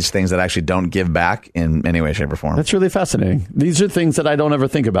maintaining these things that actually don't give back in any way, shape, or form. That's really fascinating. These are things that I don't ever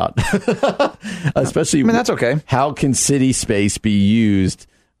think about. Especially, that's okay. How can city space be used,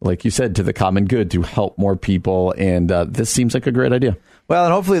 like you said, to the common good, to help more people? And this seems like a great idea. Well,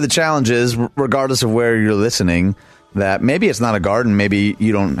 and hopefully the challenge is, regardless of where you're listening, that maybe it's not a garden, maybe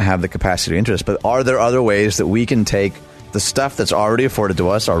you don't have the capacity or interest, but are there other ways that we can take the stuff that's already afforded to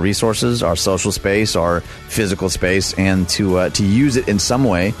us, our resources, our social space, our physical space, and to use it in some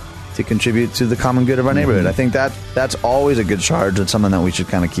way to contribute to the common good of our neighborhood? I think that's always a good charge and something that we should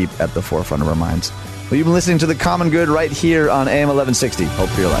kind of keep at the forefront of our minds. Well, you've been listening to The Common Good right here on AM 1160. Hope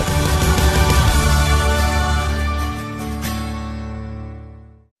for your life.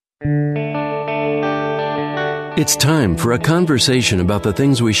 It's time for a conversation about the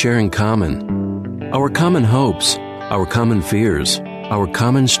things we share in common. Our common hopes, our common fears, our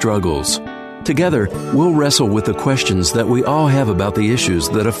common struggles. Together, we'll wrestle with the questions that we all have about the issues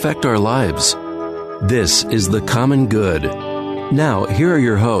that affect our lives. This is The Common Good. Now, here are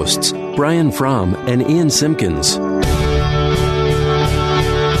your hosts, Brian Fromm and Ian Simpkins.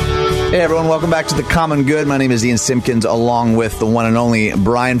 Hey everyone, welcome back to The Common Good. My name is Ian Simpkins, along with the one and only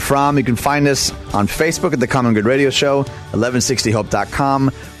Brian Fromm. You can find us on Facebook at The Common Good Radio Show, 1160hope.com,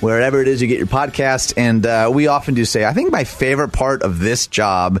 wherever it is you get your podcast. And we often do say, I think my favorite part of this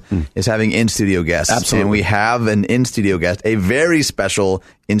job is having in-studio guests. Absolutely. And we have an in-studio guest, a very special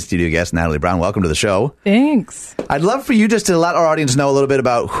in-studio guest, Natalie Brown. Welcome to the show. Thanks. I'd love for you just to let our audience know a little bit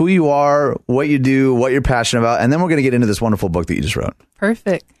about who you are, what you do, what you're passionate about, and then we're going to get into this wonderful book that you just wrote.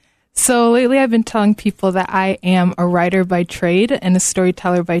 Perfect. So lately I've been telling people that I am a writer by trade and a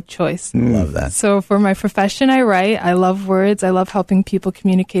storyteller by choice. Love that. So for my profession, I write. I love words. I love helping people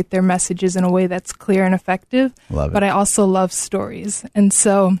communicate their messages in a way that's clear and effective. Love it. But I also love stories. And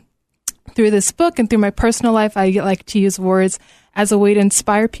so through this book and through my personal life, I like to use words as a way to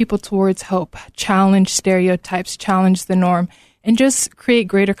inspire people towards hope, challenge stereotypes, challenge the norm, and just create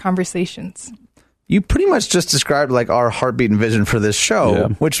greater conversations. You pretty much just described like our heartbeat and vision for this show,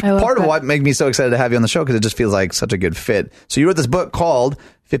 which I love part of that. what makes me so excited to have you on the show because it just feels like such a good fit. So you wrote this book called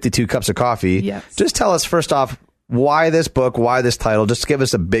 52 Cups of Coffee. Yes. Just tell us first off, why this book, why this title? Just give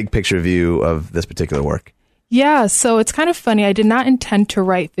us a big picture view of this particular work. Yeah, so it's kind of funny. I did not intend to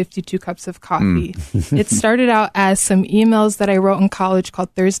write 52 Cups of Coffee. It started out as some emails that I wrote in college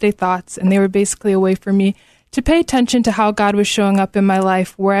called Thursday Thoughts, and they were basically a way for me to pay attention to how God was showing up in my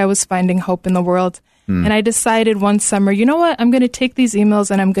life, where I was finding hope in the world. And I decided one summer, you know what? I'm going to take these emails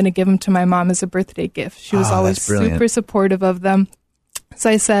and I'm going to give them to my mom as a birthday gift. She was always that's brilliant. super supportive of them. So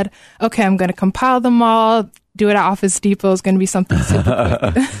I said, okay, I'm going to compile them all, do it at Office Depot. It's going to be something super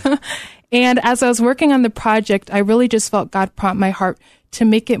quick. And as I was working on the project, I really just felt God prompt my heart to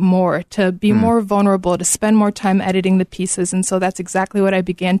make it more, to be more vulnerable, to spend more time editing the pieces. And so that's exactly what I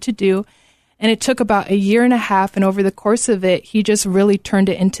began to do. And it took about a year and a half. And over the course of it, he just really turned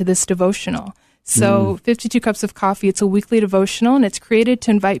it into this devotional. So 52 Cups of Coffee, it's a weekly devotional, and it's created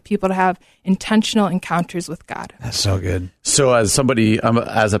to invite people to have intentional encounters with God. That's so good. So as somebody,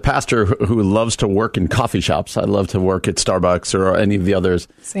 as a pastor who loves to work in coffee shops, I love to work at Starbucks or any of the others.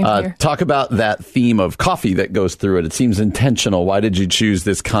 Same here. Talk about that theme of coffee that goes through it. It seems intentional. Why did you choose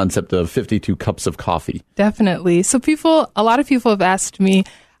this concept of 52 cups of coffee? Definitely. So a lot of people have asked me,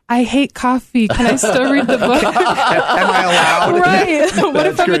 I hate coffee. Can I still read the book? Am I allowed? Right. What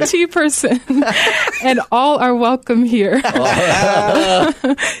if I'm a tea person? And all are welcome here.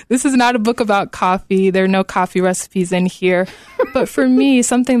 This is not a book about coffee. There are no coffee recipes in here. But for me,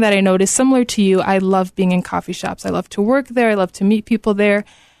 something that I noticed, similar to you, I love being in coffee shops. I love to work there. I love to meet people there.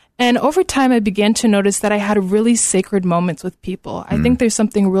 And over time, I began to notice that I had really sacred moments with people. I think there's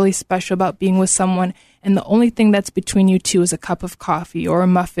something really special about being with someone, and the only thing that's between you two is a cup of coffee or a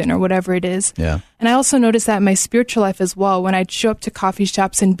muffin or whatever it is. Yeah. And I also noticed that in my spiritual life as well. When I'd show up to coffee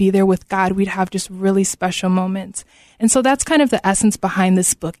shops and be there with God, we'd have just really special moments. And so that's kind of the essence behind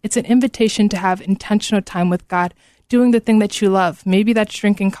this book. It's an invitation to have intentional time with God, doing the thing that you love. Maybe that's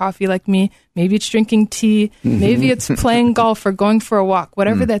drinking coffee like me. Maybe it's drinking tea. Maybe it's playing golf or going for a walk.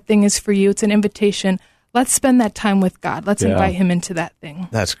 Whatever that thing is for you, it's an invitation. Let's spend that time with God. Let's invite him into that thing.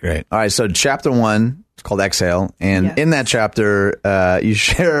 That's great. All right, so chapter 1, it's called Exhale. And in that chapter, you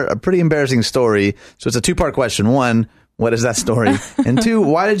share a pretty embarrassing story. So it's a two-part question. One, what is that story? And two,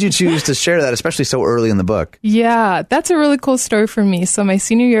 why did you choose to share that, especially so early in the book? Yeah, that's a really cool story for me. So my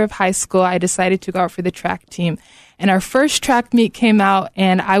senior year of high school, I decided to go out for the track team. And our first track meet came out,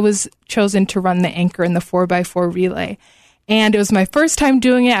 and I was chosen to run the anchor in the 4x4 relay. And it was my first time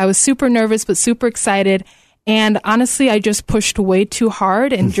doing it. I was super nervous, but super excited. And honestly, I just pushed way too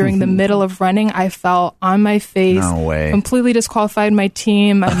hard. And during the middle of running, I fell on my face. No way. Completely disqualified my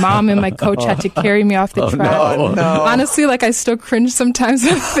team. My mom and my coach had to carry me off the track. No. Honestly, like I still cringe sometimes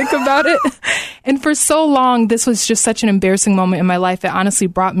when I think about it. And for so long, this was just such an embarrassing moment in my life. It honestly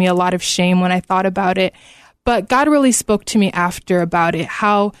brought me a lot of shame when I thought about it. But God really spoke to me after about it,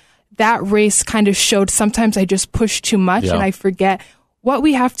 how that race kind of showed sometimes I just push too much and I forget what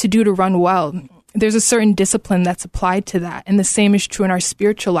we have to do to run well. There's a certain discipline that's applied to that. And the same is true in our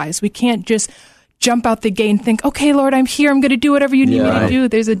spiritual lives. We can't just jump out the gate and think, okay, Lord, I'm here. I'm going to do whatever you need me to do.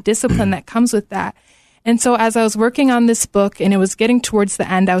 There's a discipline that comes with that. And so as I was working on this book and it was getting towards the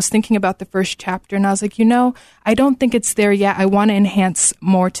end, I was thinking about the first chapter and I was like, I don't think it's there yet. I want to enhance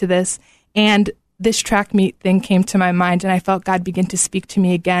more to this. And this track meet thing came to my mind and I felt God begin to speak to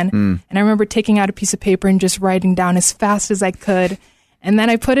me again. And I remember taking out a piece of paper and just writing down as fast as I could. And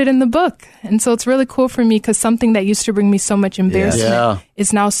then I put it in the book. And so it's really cool for me because something that used to bring me so much embarrassment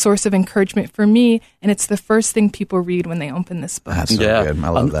is now a source of encouragement for me. And it's the first thing people read when they open this book. That's so good. I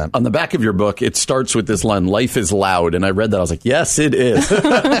love that. On the back of your book, it starts with this line, life is loud. And I read that. I was like, yes, it is.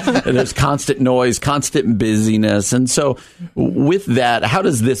 And there's constant noise, constant busyness. And so with that, how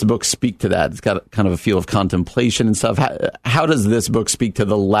does this book speak to that? It's got kind of a feel of contemplation and stuff. How does this book speak to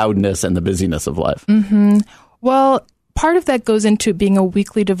the loudness and the busyness of life? Well, part of that goes into being a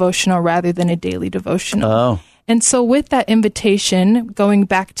weekly devotional rather than a daily devotional. And so with that invitation, going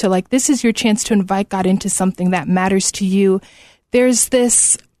back to like, this is your chance to invite God into something that matters to you. There's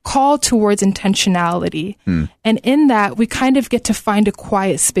this call towards intentionality. And in that, we kind of get to find a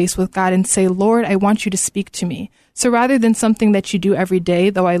quiet space with God and say, Lord, I want you to speak to me. So rather than something that you do every day,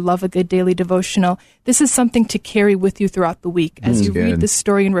 though I love a good daily devotional, this is something to carry with you throughout the week. As you read the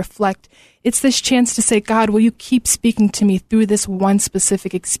story and reflect, it's this chance to say, God, will you keep speaking to me through this one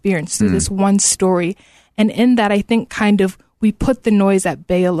specific experience, through this one story? And in that, I think kind of we put the noise at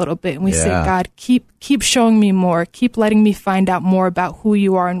bay a little bit and we say, God, keep showing me more. Keep letting me find out more about who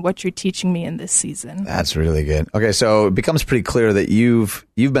you are and what you're teaching me in this season. That's really good. Okay, so it becomes pretty clear that you've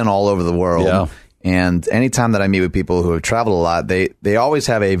been all over the world. Yeah. And anytime that I meet with people who have traveled a lot, they always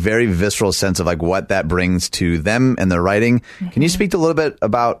have a very visceral sense of like what that brings to them and their writing. Can you speak a little bit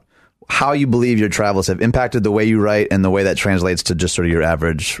about how you believe your travels have impacted the way you write and the way that translates to just sort of your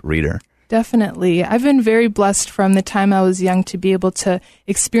average reader? Definitely. I've been very blessed from the time I was young to be able to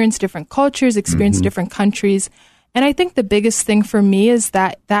experience different cultures, experience different countries. And I think the biggest thing for me is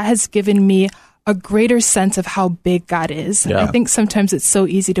that has given me a greater sense of how big God is. Yeah. I think sometimes it's so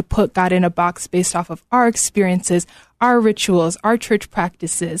easy to put God in a box based off of our experiences, our rituals, our church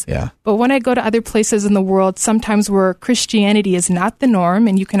practices. Yeah. But when I go to other places in the world, sometimes where Christianity is not the norm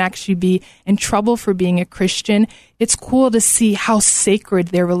and you can actually be in trouble for being a Christian, it's cool to see how sacred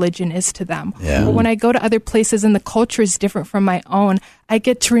their religion is to them. Yeah. But when I go to other places and the culture is different from my own, I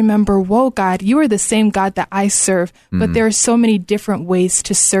get to remember, whoa, God, you are the same God that I serve, but there are so many different ways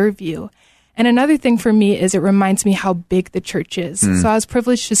to serve you. And another thing for me is it reminds me how big the church is. So I was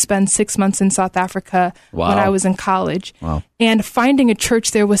privileged to spend 6 months in South Africa when I was in college. Wow. And finding a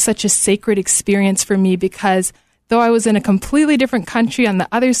church there was such a sacred experience for me because though I was in a completely different country on the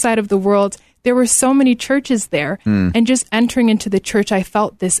other side of the world, there were so many churches there. And just entering into the church, I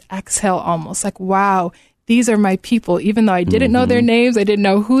felt this exhale almost like, wow, these are my people. Even though I didn't know their names, I didn't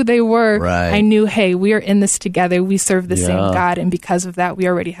know who they were. Right. I knew, hey, we are in this together. We serve the same God. And because of that, we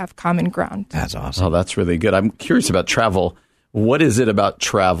already have common ground. That's awesome. Oh, that's really good. I'm curious about travel. What is it about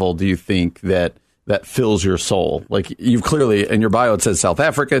travel, do you think, that fills your soul? Like, you've clearly, in your bio, it says South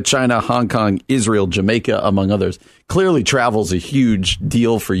Africa, China, Hong Kong, Israel, Jamaica, among others. Clearly, travel's a huge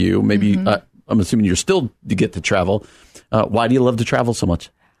deal for you. Maybe, I'm assuming you get to travel. Why do you love to travel so much?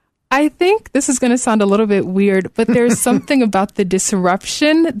 I think this is going to sound a little bit weird, but there's something about the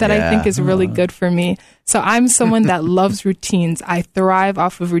disruption that I think is really good for me. So I'm someone that loves routines. I thrive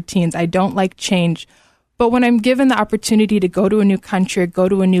off of routines. I don't like change. But when I'm given the opportunity to go to a new country or go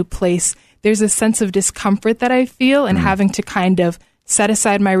to a new place, there's a sense of discomfort that I feel and having to kind of set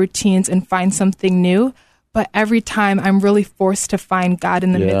aside my routines and find something new. But every time I'm really forced to find God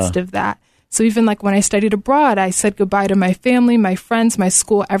in the midst of that. So even like when I studied abroad, I said goodbye to my family, my friends, my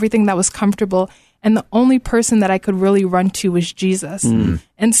school, everything that was comfortable. And the only person that I could really run to was Jesus.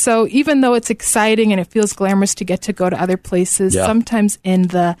 And so even though it's exciting and it feels glamorous to get to go to other places, sometimes in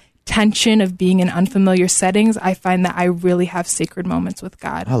the tension of being in unfamiliar settings, I find that I really have sacred moments with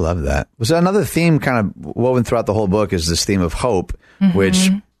God. I love that. So another theme kind of woven throughout the whole book is this theme of hope, which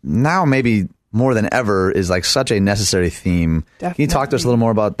now maybe more than ever is like such a necessary theme. Definitely. Can you talk to us a little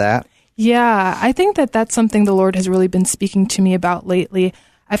more about that? Yeah, I think that that's something the Lord has really been speaking to me about lately.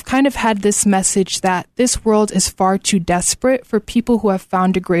 I've kind of had this message that this world is far too desperate for people who have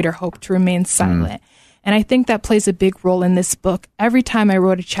found a greater hope to remain silent. And I think that plays a big role in this book. Every time I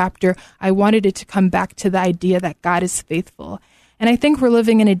wrote a chapter, I wanted it to come back to the idea that God is faithful. And I think we're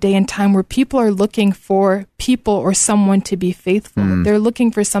living in a day and time where people are looking for people or someone to be faithful. They're looking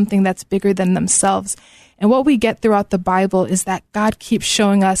for something that's bigger than themselves. And what we get throughout the Bible is that God keeps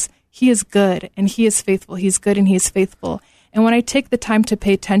showing us He is good and He is faithful. He's good and He is faithful. And when I take the time to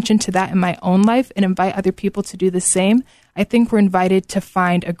pay attention to that in my own life and invite other people to do the same, I think we're invited to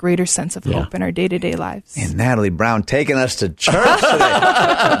find a greater sense of hope in our day-to-day lives. And Natalie Brown taking us to church today.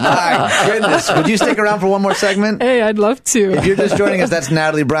 My goodness. Would you stick around for one more segment? Hey, I'd love to. If you're just joining us, that's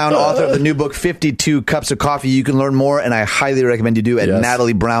Natalie Brown, author of the new book, 52 Cups of Coffee. You can learn more, and I highly recommend you do at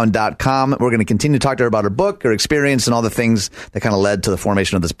nataliebrown.com. We're going to continue to talk to her about her book, her experience, and all the things that kind of led to the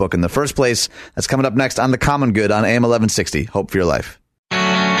formation of this book in the first place. That's coming up next on The Common Good on AM 1160. Hope for your life.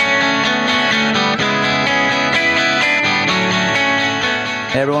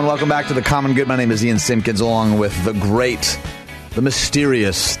 Hey everyone, welcome back to The Common Good. My name is Ian Simpkins, along with the great, the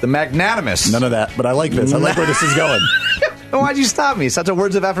mysterious, the magnanimous. None of that, but I like this. I like where this is going. Why'd you stop me? Such a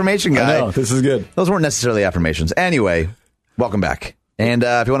words of affirmation guy. I know, this is good. Those weren't necessarily affirmations. Anyway, welcome back. And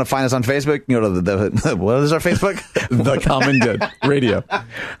if you want to find us on Facebook, you go to the what is our Facebook? The Common Good Radio.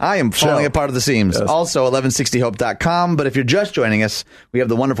 I am falling apart at the seams. Yes. Also, 1160hope.com. But if you're just joining us, we have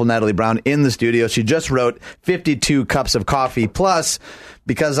the wonderful Natalie Brown in the studio. She just wrote 52 Cups of Coffee. Plus,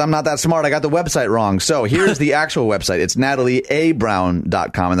 because I'm not that smart, I got the website wrong. So here's the actual website. It's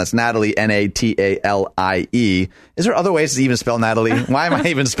NatalieABrown.com, and that's Natalie, Natalie. Is there other ways to even spell Natalie? Why am I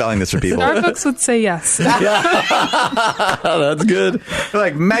even spelling this for people? Our books would say yes. That's good. You're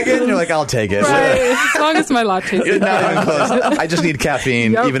like, Megan? You're like, I'll take it. Right. As long as my latte You're is not even close. I just need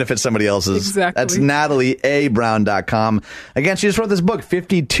caffeine, Yep. even if it's somebody else's. Exactly. That's NatalieABrown.com. Again, she just wrote this book,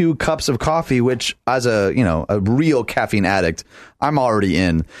 52 Cups of Coffee, which as a real caffeine addict, I'm already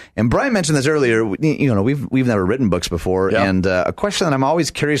in. And Brian mentioned this earlier. We've never written books before. Yep. And a question that I'm always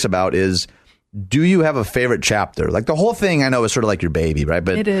curious about is, do you have a favorite chapter? Like the whole thing I know is sort of like your baby, right?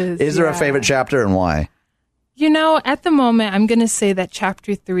 But It is, is there a yeah. favorite chapter and why? At the moment, I'm going to say that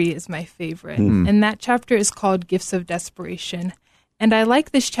chapter 3 is my favorite. And that chapter is called Gifts of Desperation. And I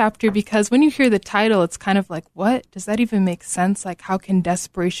like this chapter because when you hear the title, it's kind of like, what? Does that even make sense? Like, how can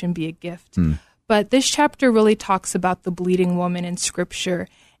desperation be a gift? But this chapter really talks about the bleeding woman in Scripture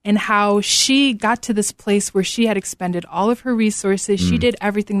and how she got to this place where she had expended all of her resources. She did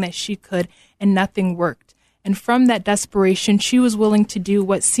everything that she could, and nothing worked. And from that desperation, she was willing to do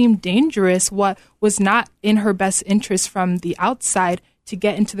what seemed dangerous, what was not in her best interest from the outside, to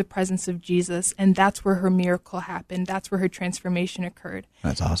get into the presence of Jesus. And that's where her miracle happened. That's where her transformation occurred.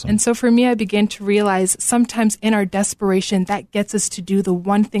 That's awesome. And so for me, I began to realize sometimes in our desperation, that gets us to do the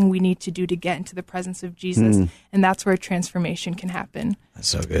one thing we need to do to get into the presence of Jesus. And that's where transformation can happen. That's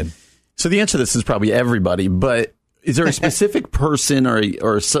so good. So the answer to this is probably everybody, but is there a specific person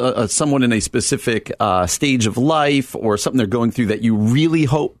or someone in a specific stage of life or something they're going through that you really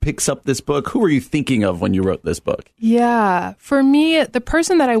hope picks up this book? Who were you thinking of when you wrote this book? Yeah. For me, the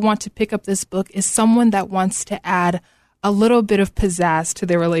person that I want to pick up this book is someone that wants to add a little bit of pizzazz to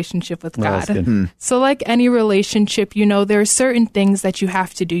their relationship with God. That's good. So like any relationship, there are certain things that you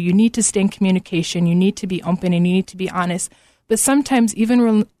have to do. You need to stay in communication. You need to be open and you need to be honest. But sometimes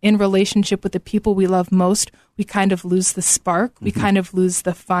even in relationship with the people we love most, we kind of lose the spark. We kind of lose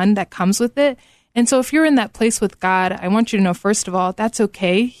the fun that comes with it. And so if you're in that place with God, I want you to know, first of all, that's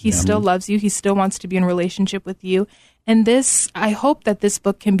okay. He still loves you. He still wants to be in relationship with you. And I hope that this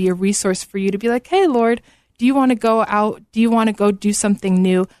book can be a resource for you to be like, hey, Lord, do you want to go out? Do you want to go do something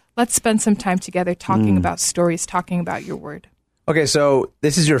new? Let's spend some time together talking about stories, talking about your word. Okay, so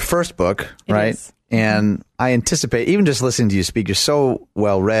this is your first book, right? is. And I anticipate, even just listening to you speak, you're so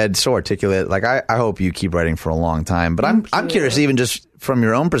well read, so articulate. Like I hope you keep writing for a long time. But I'm curious, even just from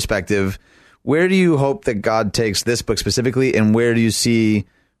your own perspective, where do you hope that God takes this book specifically, and where do you see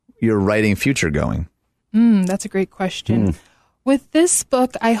your writing future going? That's a great question. With this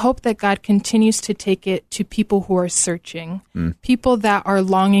book, I hope that God continues to take it to people who are searching, people that are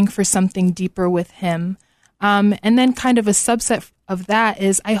longing for something deeper with Him. And then kind of a subset of that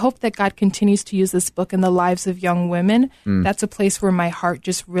is I hope that God continues to use this book in the lives of young women. That's a place where my heart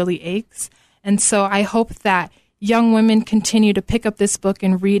just really aches. And so I hope that young women continue to pick up this book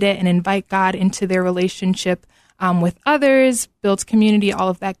and read it and invite God into their relationship with others, builds community, all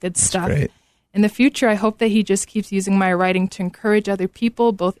of that good stuff. Great. In the future, I hope that He just keeps using my writing to encourage other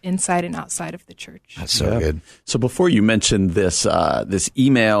people, both inside and outside of the church. That's so good. So before you mentioned this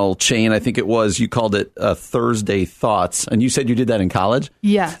email chain, I think it was, you called it Thursday Thoughts, and you said you did that in college?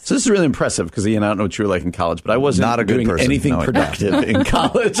 Yes. So this is really impressive because, Ian, I don't know what you were like in college, but I wasn't Not a good doing person. anything No, productive in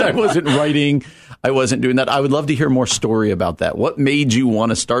college. I wasn't writing. I wasn't doing that. I would love to hear more story about that. What made you want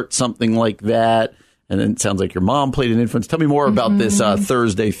to start something like that? And then it sounds like your mom played an influence. Tell me more about this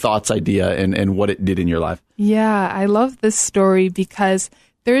Thursday Thoughts idea and what it did in your life. Yeah, I love this story because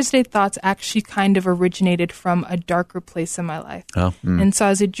Thursday Thoughts actually kind of originated from a darker place in my life. Oh. And so I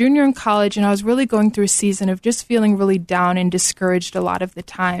was a junior in college, and I was really going through a season of just feeling really down and discouraged a lot of the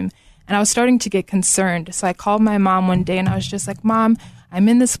time. And I was starting to get concerned. So I called my mom one day, and I was just like, Mom, I'm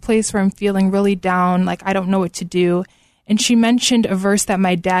in this place where I'm feeling really down, like I don't know what to do. And she mentioned a verse that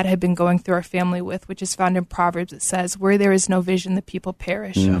my dad had been going through our family with, which is found in Proverbs. It says, where there is no vision, the people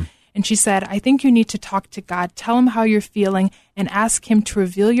perish. Yeah. And she said, I think you need to talk to God, tell Him how you're feeling, and ask Him to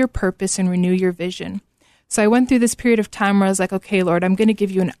reveal your purpose and renew your vision. So I went through this period of time where I was like, okay, Lord, I'm going to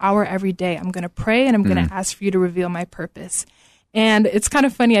give you an hour every day. I'm going to pray, and I'm going to ask for you to reveal my purpose. And it's kind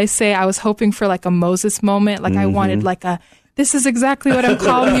of funny. I say I was hoping for like a Moses moment. Like I wanted like this is exactly what I'm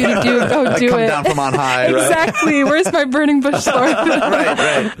calling you to do. Go Like do come it. down from on high. Exactly. Where's my burning bush, Lord?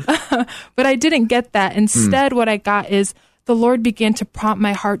 Right. But I didn't get that. Instead, what I got is the Lord began to prompt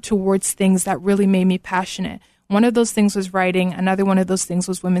my heart towards things that really made me passionate. One of those things was writing. Another one of those things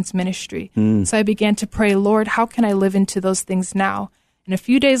was women's ministry. So I began to pray, Lord, how can I live into those things now? And a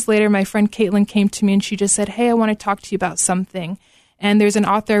few days later, my friend Caitlin came to me and she just said, hey, I want to talk to you about something. And there's an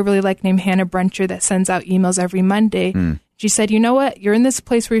author I really like named Hannah Brencher that sends out emails every Monday. She said, you know what? You're in this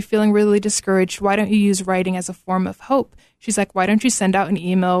place where you're feeling really discouraged. Why don't you use writing as a form of hope? She's like, why don't you send out an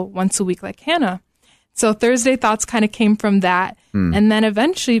email once a week like Hannah? So Thursday Thoughts kind of came from that, and then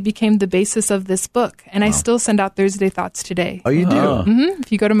eventually became the basis of this book. And I still send out Thursday Thoughts today. Oh, you do?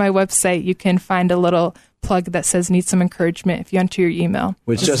 If you go to my website, you can find a little plug that says need some encouragement if you enter your email.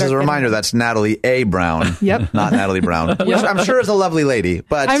 Which, just as a reminder, that's Natalie A. Brown. Yep. Not Natalie Brown. Which I'm sure is a lovely lady.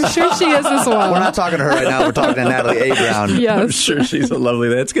 But I'm sure she is as well. We're not talking to her right now. We're talking to Natalie A. Brown. Yes. I'm sure she's a lovely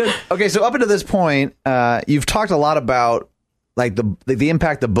lady. That's good. Okay, so up until this point, you've talked a lot about like the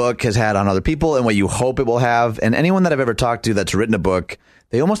impact the book has had on other people and what you hope it will have. And anyone that I've ever talked to that's written a book,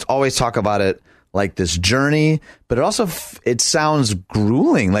 they almost always talk about it like this journey, but it also it sounds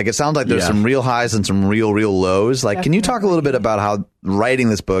grueling. Like it sounds like there's some real highs and some real lows. Like, Can you talk a little bit about how writing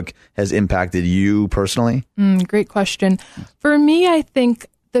this book has impacted you personally? Great question. For me, I think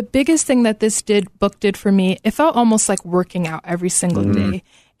the biggest thing that this book did for me, it felt almost like working out every single day.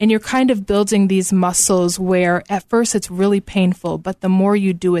 And you're kind of building these muscles where at first it's really painful, but the more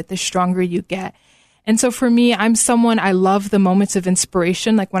you do it, the stronger you get. And so for me, I'm someone, I love the moments of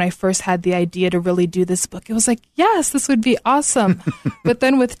inspiration. Like when I first had the idea to really do this book, it was like, yes, this would be awesome. But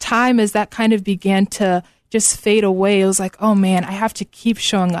then with time, as that kind of began to just fade away, it was like, oh man, I have to keep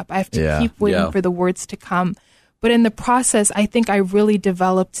showing up. I have to keep waiting for the words to come. But in the process, I think I really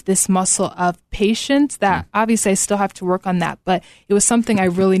developed this muscle of patience that obviously I still have to work on that, but it was something I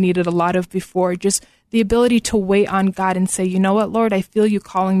really needed a lot of before. Just the ability to wait on God and say, you know what, Lord, I feel you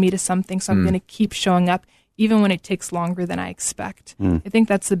calling me to something, so I'm going to keep showing up, even when it takes longer than I expect. I think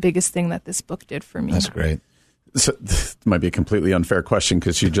that's the biggest thing that this book did for me. That's great. So, this might be a completely unfair question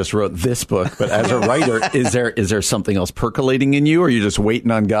because you just wrote this book, but as a writer, is there something else percolating in you, or are you just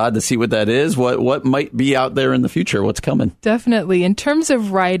waiting on God to see what that is? What might be out there in the future? What's coming? Definitely. In terms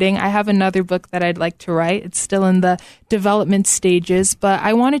of writing, I have another book that I'd like to write. It's still in the development stages, but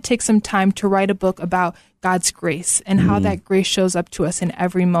I want to take some time to write a book about God's grace and how that grace shows up to us in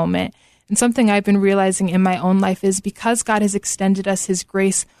every moment. And something I've been realizing in my own life is because God has extended us his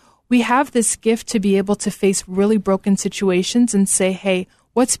grace, we have this gift to be able to face really broken situations and say, hey,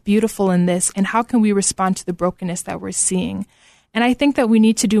 what's beautiful in this? And how can we respond to the brokenness that we're seeing? And I think that we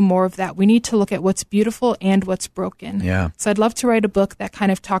need to do more of that. We need to look at what's beautiful and what's broken. Yeah. So I'd love to write a book that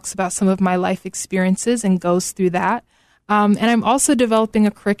kind of talks about some of my life experiences and goes through that. And I'm also developing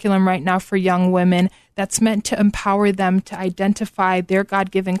a curriculum right now for young women that's meant to empower them to identify their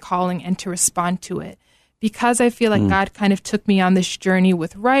God-given calling and to respond to it. Because I feel like God kind of took me on this journey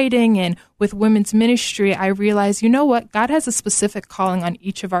with writing and with women's ministry, I realized, you know what? God has a specific calling on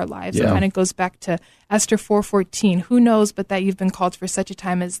each of our lives. It kind of goes back to Esther 4:14. Who knows but that you've been called for such a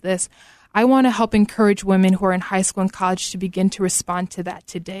time as this? I want to help encourage women who are in high school and college to begin to respond to that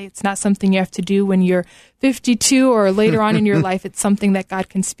today. It's not something you have to do when you're 52 or later on in your life. It's something that God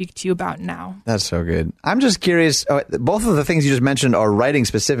can speak to you about now. That's so good. I'm just curious. Both of the things you just mentioned are writing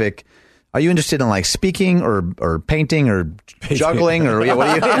specific. Are you interested in like speaking or painting or juggling or what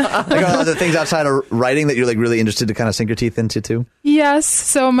are you like other things outside of writing that you're like really interested to kind of sink your teeth into too? Yes.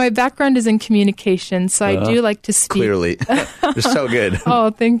 So my background is in communication, so I do like to speak. Clearly. You're so good. Oh,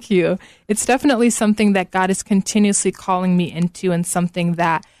 thank you. It's definitely something that God is continuously calling me into and something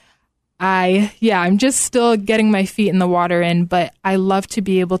that I'm just still getting my feet in the water in, but I love to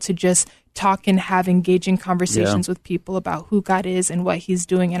be able to just talk and have engaging conversations with people about who God is and what he's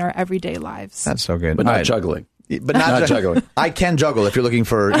doing in our everyday lives. That's so good. But not juggling. But not juggling. I can juggle if you're looking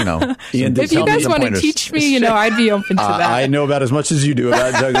for, Ian, if you guys want to teach me, I'd be open to that. I know about as much as you do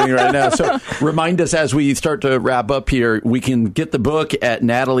about juggling right now. So remind us as we start to wrap up here, we can get the book at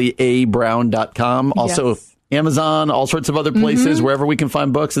natalieabrown.com. Also, Amazon, all sorts of other places, wherever we can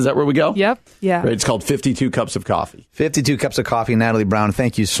find books. Is that where we go? Yep. Yeah. Right, it's called 52 Cups of Coffee. 52 Cups of Coffee. Natalie Brown,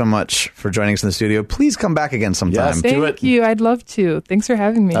 thank you so much for joining us in the studio. Please come back again sometime. Yes, Thank you. I'd love to. Thanks for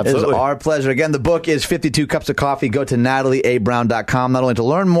having me. Absolutely. It is our pleasure. Again, the book is 52 Cups of Coffee. Go to natalieabrown.com, not only to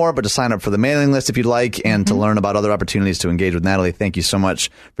learn more, but to sign up for the mailing list if you'd like, and to learn about other opportunities to engage with Natalie. Thank you so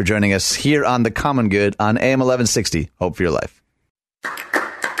much for joining us here on The Common Good on AM 1160. Hope for your life.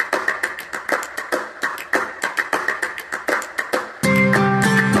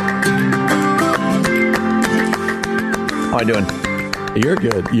 How are you doing? You're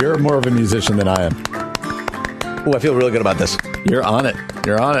good. You're more of a musician than I am. Oh, I feel really good about this. You're on it.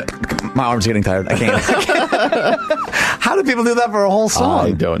 You're on it. My arm's getting tired. I can't. How do people do that for a whole song?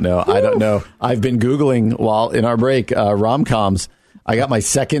 I don't know. I've been Googling while in our break, rom-coms. I got my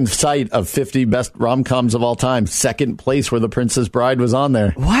second sight of 50 best rom-coms of all time. Second place where The Princess Bride was on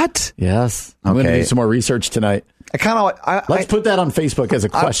there. What? Yes. I'm going to do some more research tonight. Let's put that on Facebook as a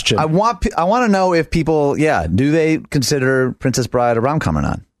question. I want to know if people, do they consider Princess Bride a rom-com or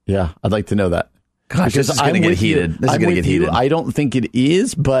not? Yeah, I'd like to know that. Gosh, this is going to get heated. This is going to get heated. I don't think it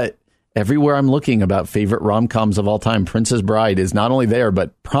is, but everywhere I'm looking about favorite rom-coms of all time, Princess Bride is not only there,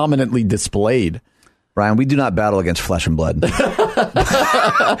 but prominently displayed. Brian, we do not battle against flesh and blood.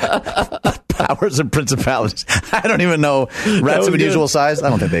 Powers and principalities. I don't even know. Rats of unusual size? I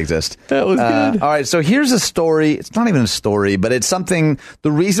don't think they exist. That was good. All right, so here's a story. It's not even a story, but it's something.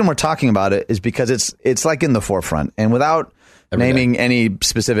 The reason we're talking about it is because it's like in the forefront. And without naming any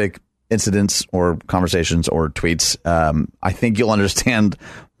specific incidents or conversations or tweets, I think you'll understand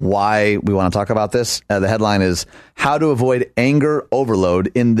why we want to talk about this. The headline is How to Avoid Anger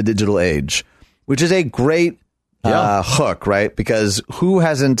Overload in the Digital Age, which is a great hook, right? Because who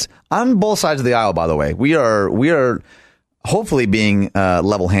hasn't, on both sides of the aisle, by the way, we are hopefully being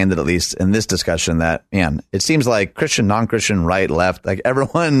level-handed, at least in this discussion, that, man, it seems like Christian, non-Christian, right, left, like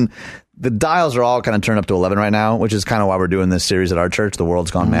everyone, the dials are all kind of turned up to 11 right now, which is kind of why we're doing this series at our church, The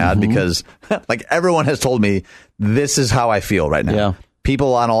World's Gone Mad, because like everyone has told me this is how I feel right now. Yeah.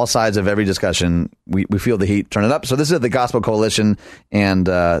 People on all sides of every discussion, we feel the heat, turn it up. So this is the Gospel Coalition, and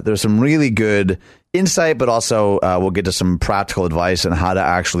there's some really good insight, but also we'll get to some practical advice on how to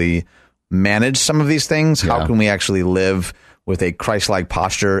actually manage some of these things. How can we actually live with a Christ-like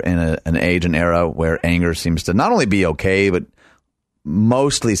posture in an age and era where anger seems to not only be okay, but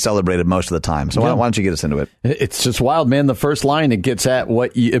mostly celebrated most of the time. So why don't you get us into it? It's just wild, man. The first line, it gets at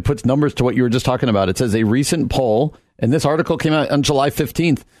it puts numbers to what you were just talking about. It says a recent poll, and this article came out on July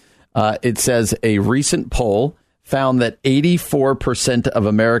 15th. It says a recent poll found that 84% of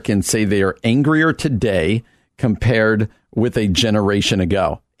Americans say they are angrier today compared with a generation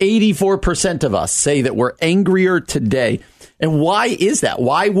ago. 84% of us say that we're angrier today. And why is that?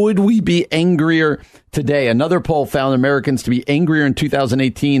 Why would we be angrier today? Another poll found Americans to be angrier in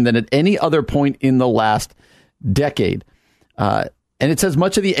 2018 than at any other point in the last decade. And it says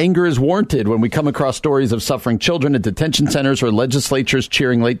much of the anger is warranted when we come across stories of suffering children at detention centers or legislatures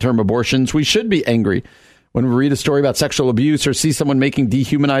cheering late-term abortions. We should be angry. When we read a story about sexual abuse or see someone making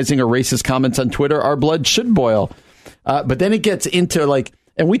dehumanizing or racist comments on Twitter, our blood should boil. But then it gets into like,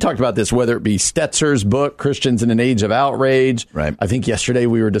 and we talked about this, whether it be Stetzer's book, Christians in an Age of Outrage. Right. I think yesterday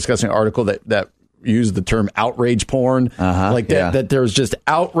we were discussing an article that used the term outrage porn. That there's just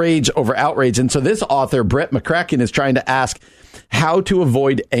outrage over outrage. And so this author, Brett McCracken, is trying to ask how to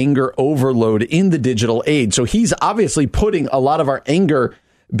avoid anger overload in the digital age. So he's obviously putting a lot of our anger,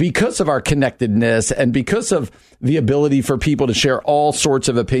 because of our connectedness and because of the ability for people to share all sorts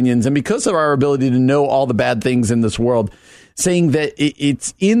of opinions and because of our ability to know all the bad things in this world, saying that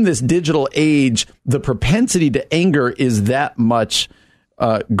it's in this digital age, the propensity to anger is that much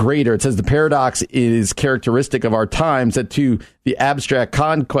greater. It says the paradox is characteristic of our times, that to the abstract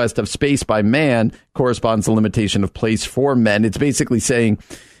conquest of space by man corresponds the limitation of place for men. It's basically saying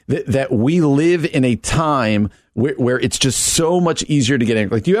that we live in a time where it's just so much easier to get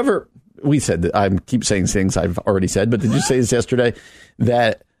angry. Like, do you ever, we said that, I keep saying things I've already said, but did you say this yesterday,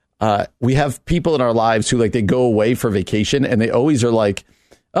 that we have people in our lives who, like, they go away for vacation and they always are like,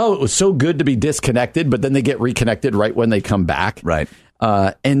 oh, it was so good to be disconnected, but then they get reconnected right when they come back. Right.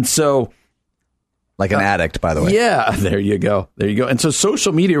 And so, like an addict, by the way. Yeah, there you go. There you go. And so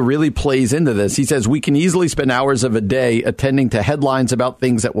social media really plays into this. He says we can easily spend hours of a day attending to headlines about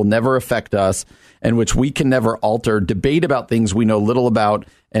things that will never affect us and which we can never alter, debate about things we know little about,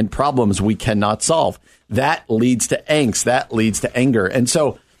 and problems we cannot solve. That leads to angst. That leads to anger. And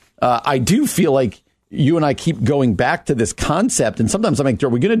so I do feel like you and I keep going back to this concept. And sometimes I'm like, are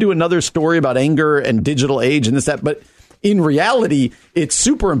we going to do another story about anger and digital age and this, that? But in reality, it's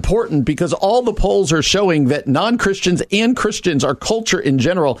super important because all the polls are showing that non-Christians and Christians, our culture in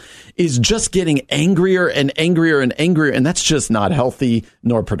general, is just getting angrier and angrier and angrier. And that's just not healthy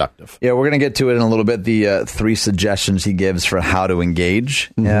nor productive. Yeah, we're going to get to it in a little bit, the 3 suggestions he gives for how to engage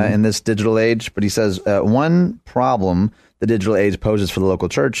in this digital age. But he says one problem the digital age poses for the local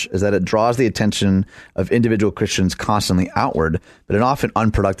church is that it draws the attention of individual Christians constantly outward, but in often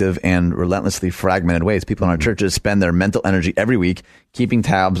unproductive and relentlessly fragmented ways. People in our churches spend their mental energy every week keeping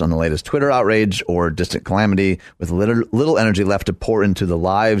tabs on the latest Twitter outrage or distant calamity, with little energy left to pour into the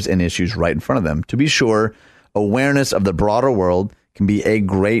lives and issues right in front of them. To be sure, awareness of the broader world can be a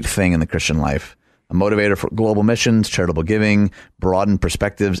great thing in the Christian life. a motivator for global missions, charitable giving, broadened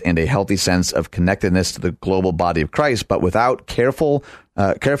perspectives, and a healthy sense of connectedness to the global body of Christ. But without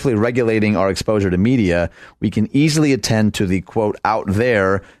carefully regulating our exposure to media, we can easily attend to the, quote, out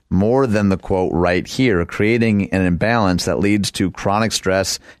there more than the, quote, right here, creating an imbalance that leads to chronic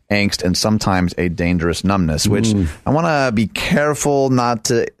stress, angst, and sometimes a dangerous numbness, which I want to be careful not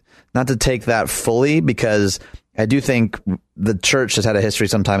to take that fully, because I do think the church has had a history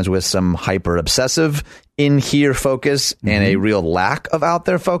sometimes with some hyper obsessive in here focus and a real lack of out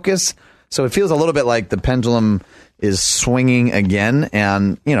there focus. So it feels a little bit like the pendulum is swinging again.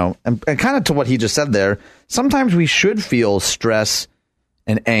 And, you know, and kind of to what he just said there, sometimes we should feel stress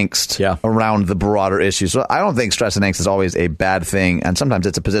and angst around the broader issues. So I don't think stress and angst is always a bad thing. And sometimes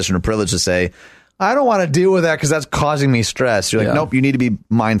it's a position of privilege to say, I don't want to deal with that because that's causing me stress. You're like, nope, you need to be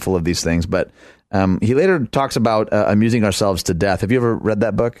mindful of these things. But he later talks about amusing ourselves to death. Have you ever read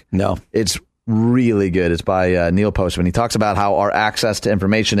that book? No. It's really good. It's by Neil Postman. He talks about how our access to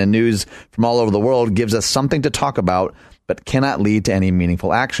information and news from all over the world gives us something to talk about, but cannot lead to any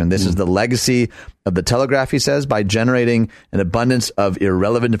meaningful action. This is the legacy of the telegraph, he says. By generating an abundance of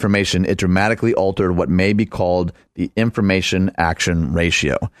irrelevant information, it dramatically altered what may be called the information-action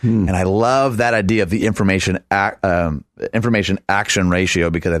ratio. And I love that idea of the information-action ratio,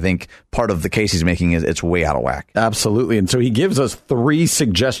 because I think part of the case he's making is it's way out of whack. Absolutely. And so he gives us 3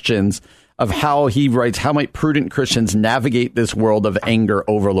 suggestions of how he writes, how might prudent Christians navigate this world of anger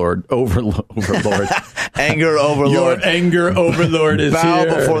overlord. Anger overlord. Your anger overlord is Bow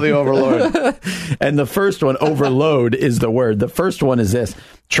here. before the overlord. And the first one, overload, is the word. The first one is this: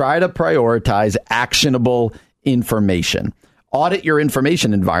 try to prioritize actionable information. Audit your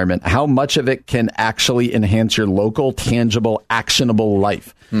information environment. How much of it can actually enhance your local, tangible, actionable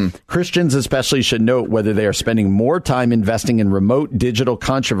life? Christians especially should note whether they are spending more time investing in remote digital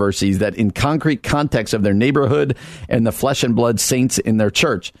controversies that in concrete context of their neighborhood and the flesh and blood saints in their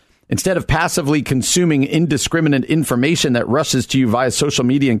church. Instead of passively consuming indiscriminate information that rushes to you via social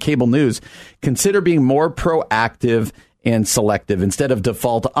media and cable news, consider being more proactive and selective. Instead of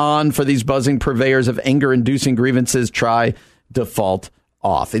default on for these buzzing purveyors of anger-inducing grievances, try default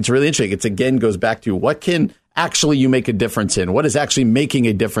off. It's really interesting. It's again goes back to what can actually you make a difference in? What is actually making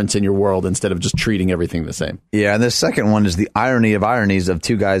a difference in your world instead of just treating everything the same? Yeah, and the second one is the irony of ironies of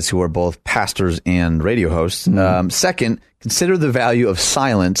 2 guys who are both pastors and radio hosts. Second, consider the value of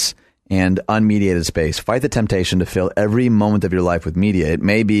silence and unmediated space. Fight the temptation to fill every moment of your life with media. It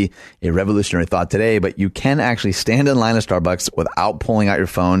may be a revolutionary thought today, but you can actually stand in line at Starbucks without pulling out your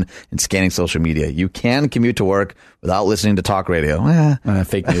phone and scanning social media. You can commute to work without listening to talk radio.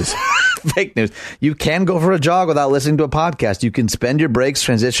 Fake news. Fake news. You can go for a jog without listening to a podcast. You can spend your breaks,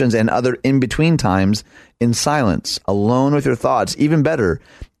 transitions, and other in-between times in silence, alone with your thoughts. Even better,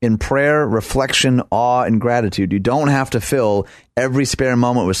 in prayer, reflection, awe, and gratitude. You don't have to fill every spare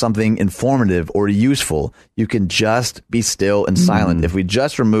moment with something informative or useful. You can just be still and silent. If we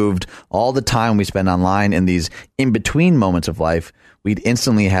just removed all the time we spend online in these in-between moments of life, we'd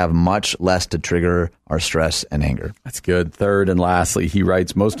instantly have much less to trigger our stress and anger. That's good. Third and lastly, he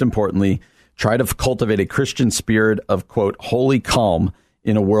writes, most importantly, try to cultivate a Christian spirit of, quote, holy calm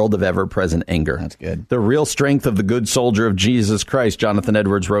in a world of ever-present anger. That's good. The real strength of the good soldier of Jesus Christ, Jonathan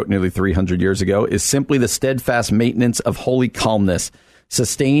Edwards wrote nearly 300 years ago, is simply the steadfast maintenance of holy calmness,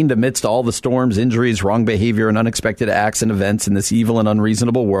 sustained amidst all the storms, injuries, wrong behavior, and unexpected acts and events in this evil and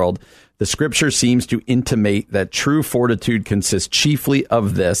unreasonable world. The scripture seems to intimate that true fortitude consists chiefly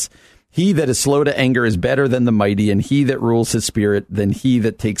of this: he that is slow to anger is better than the mighty, and he that rules his spirit than he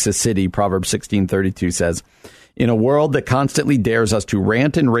that takes a city, Proverbs 16:32 says. In a world that constantly dares us to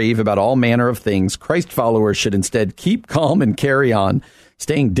rant and rave about all manner of things, Christ followers should instead keep calm and carry on,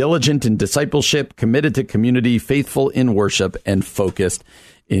 staying diligent in discipleship, committed to community, faithful in worship, and focused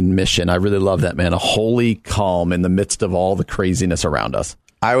in mission. I really love that, man. A holy calm in the midst of all the craziness around us.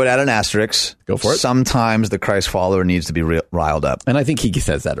 I would add an asterisk. Go for it. Sometimes the Christ follower needs to be riled up. And I think he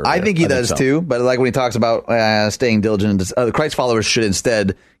says that earlier. I think he does too. But like when he talks about staying diligent, the Christ followers should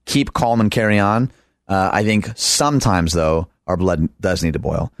instead keep calm and carry on. I think sometimes, though, our blood does need to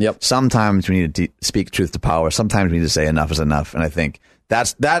boil. Yep. Sometimes we need to speak truth to power. Sometimes we need to say enough is enough. And I think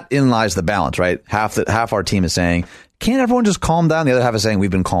that in lies the balance, right? Half our team is saying, can't everyone just calm down? The other half is saying we've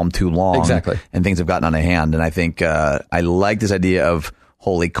been calm too long. Exactly. And things have gotten out of hand. And I think I like this idea of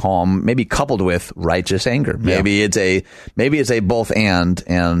holy calm, maybe coupled with righteous anger. Maybe it's a both and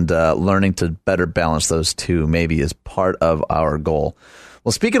learning to better balance those two maybe is part of our goal.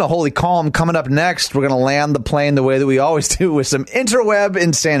 Well, speaking of holy calm, coming up next, we're going to land the plane the way that we always do with some interweb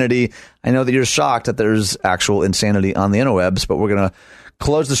insanity. I know that you're shocked that there's actual insanity on the interwebs, but we're going to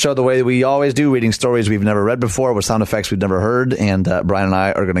close the show the way we always do, reading stories we've never read before with sound effects we've never heard. And Brian and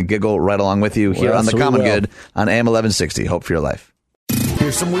I are going to giggle right along with you here on The Common Good on AM 1160. Hope for your life.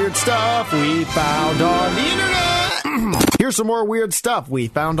 Here's some weird stuff we found on the internet. Here's some more weird stuff we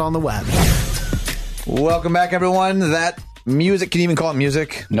found on the web. Welcome back, everyone. That music, can you even call it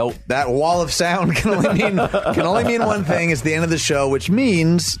music? Nope. That wall of sound can only mean one thing. It's the end of the show, which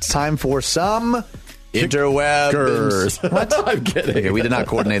means it's time for some interweb. What? I'm kidding. Okay, we did not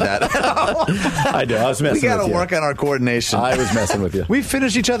coordinate that. I know. I was messing with you. We got to work on our coordination. I was messing with you. We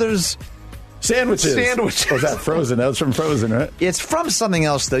finished each other's Sandwiches. Oh, was that Frozen? That was from Frozen, right? It's from something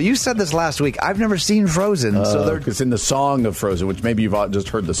else, though. You said this last week. I've never seen Frozen. So it's in the song of Frozen, which maybe you've just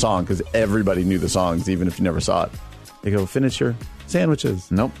heard the song because everybody knew the songs, even if you never saw it. They go, finish your sandwiches.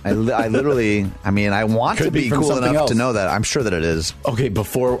 Nope. I literally, I want to be cool enough to know that. I'm sure that it is. Okay,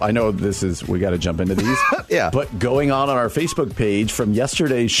 before, I know we got to jump into these. Yeah. But going on our Facebook page from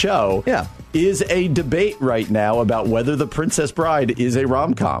yesterday's show is a debate right now about whether The Princess Bride is a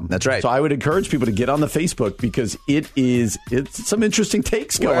rom-com. That's right. So I would encourage people to get on the Facebook because it's some interesting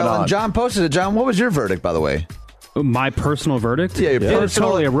takes going on. And John posted it. John, what was your verdict, by the way? My personal verdict? Yeah, your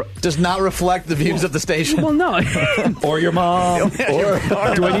personal totally does not reflect the views of the station. Well, no. Or your mom. Or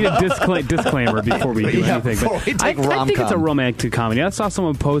do I need a disclaimer before we do anything? Before we take I think it's a romantic comedy. I saw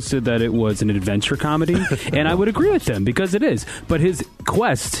someone posted that it was an adventure comedy, and I would agree with them because it is. But his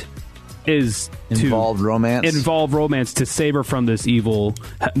quest is involve romance to save her from this evil.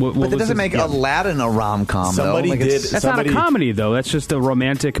 But it doesn't make Aladdin a rom-com. That's not a comedy, though. That's just a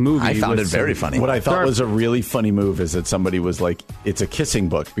romantic movie. I found it very funny. What I thought was a really funny move is that somebody was like, "It's a kissing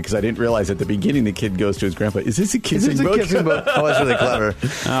book," because I didn't realize at the beginning the kid goes to his grandpa, "Is this a kissing book?" Oh, that's really clever.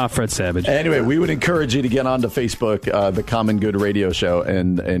 Fred Savage. Anyway, we would encourage you to get onto Facebook, the Common Good Radio Show,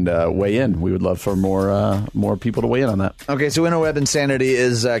 and weigh in. We would love for more people to weigh in on that. Okay, so Interweb Insanity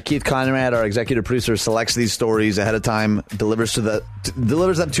is Keith Conrad, our executive producer, selects these stories ahead of time, delivers them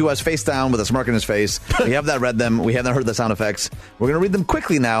to us face down with a smirk in his face. We have not read them. We haven't heard the sound effects. We're going to read them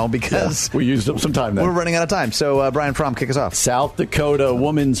quickly now because we used up some time. We're running out of time. So Brian Fromm, kick us off. South Dakota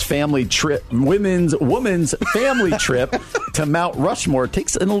women's family trip to Mount Rushmore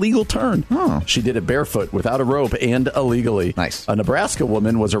takes an illegal turn. Oh. She did it barefoot, without a rope, and illegally. Nice. A Nebraska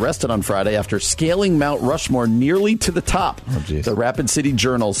woman was arrested on Friday after scaling Mount Rushmore nearly to the top. Oh, geez. The Rapid City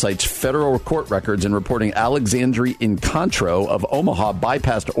Journal cites federal court records in reporting Alexandria Incontro of Omaha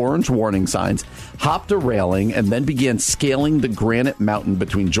bypassed orange warning signs, hopped a railing, and then began scaling the granite mountain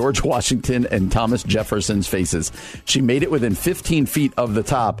between George Washington and Thomas Jefferson's faces. She made it within 15 feet of the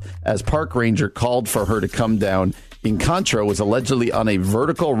top as park ranger called for her to come down. Incontro was allegedly on a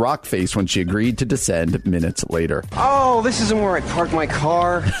vertical rock face when she agreed to descend minutes later. Oh, this isn't where I parked my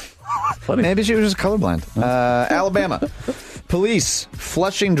car. Maybe she was just colorblind. Alabama. Police.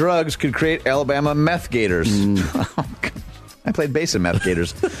 Flushing drugs could create Alabama meth gators. I played bass in meth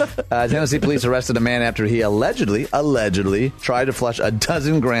gators. Tennessee police arrested a man after he allegedly tried to flush a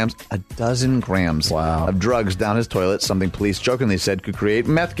dozen grams of drugs down his toilet, something police jokingly said could create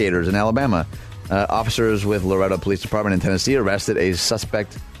meth gators in Alabama. Officers with Loretto Police Department in Tennessee arrested a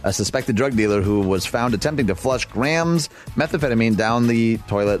suspected drug dealer who was found attempting to flush grams methamphetamine down the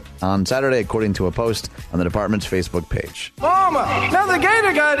toilet on Saturday, according to a post on the department's Facebook page. Mama, another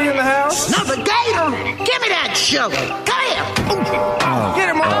gator got in the house. Another gator? Give me that sugar. Come here. Get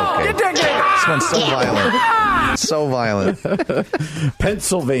him, Mom. Okay. Get that This gator. one's so violent. So violent.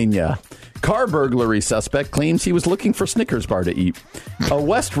 Pennsylvania. Car burglary suspect claims he was looking for Snickers bar to eat. A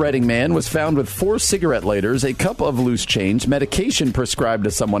West Reading man was found with 4 cigarette lighters, a cup of loose change, medication prescribed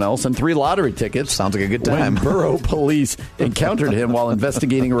to someone else, and 3 lottery tickets. Sounds like a good time. When borough police encountered him while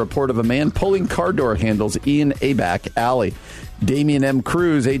investigating a report of a man pulling car door handles in a back alley. Damian M.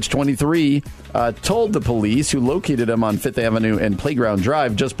 Cruz, age 23, told the police, who located him on 5th Avenue and Playground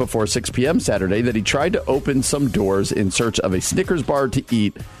Drive just before 6 p.m. Saturday, that he tried to open some doors in search of a Snickers bar to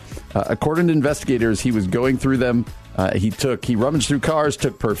eat. According to investigators, he was going through them. He rummaged through cars,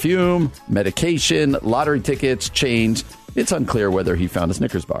 took perfume, medication, lottery tickets, change. It's unclear whether he found a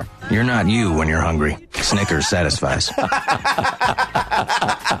Snickers bar. You're not you when you're hungry. Snickers satisfies.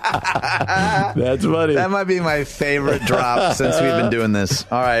 That's funny. That might be my favorite drop since we've been doing this.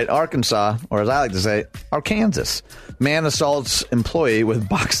 All right, Arkansas, or as I like to say, Arkansas. Man assaults employee with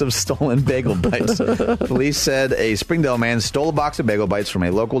box of stolen bagel bites. Police said a Springdale man stole a box of bagel bites from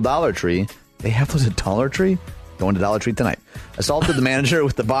a local Dollar Tree. They have those at Dollar Tree? Going to Dollar Tree tonight. Assaulted the manager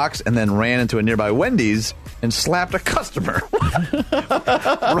with the box and then ran into a nearby Wendy's and slapped a customer.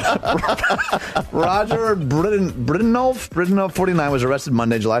 Roger Brittenolf, 49, was arrested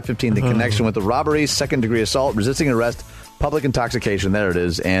Monday, July 15th in connection with the robbery, second-degree assault, resisting arrest, public intoxication, there it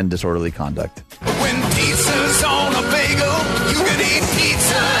is, and disorderly conduct. When pizza's on a bagel, you can eat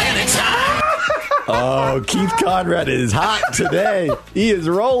pizza anytime. Oh, Keith Conrad is hot today. He is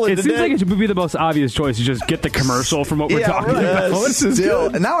rolling today. It seems like it would be the most obvious choice to just get the commercial from what we're talking about. This is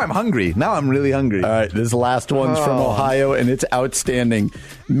good. And now I'm hungry. Now I'm really hungry. All right, this last one's from Ohio, and it's outstanding.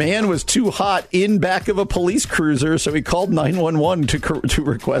 Man was too hot in back of a police cruiser, so he called 911 to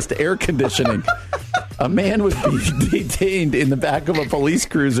request air conditioning. A man was being detained in the back of a police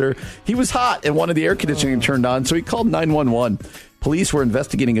cruiser. He was hot and wanted the air conditioning turned on, so he called 911. Police were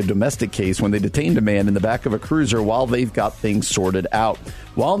investigating a domestic case when they detained a man in the back of a cruiser while they've got things sorted out.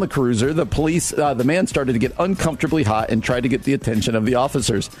 While in the cruiser, the man started to get uncomfortably hot and tried to get the attention of the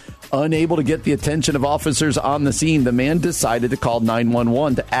officers. Unable to get the attention of officers on the scene, the man decided to call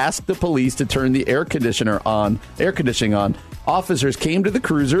 911 to ask the police to turn the air conditioning on. Officers came to the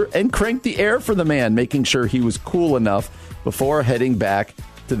cruiser and cranked the air for the man, making sure he was cool enough before heading back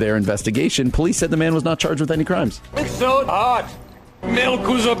to their investigation. Police said the man was not charged with any crimes. It's so hot. Milk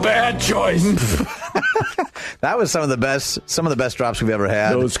was a bad choice. That was some of the best drops we've ever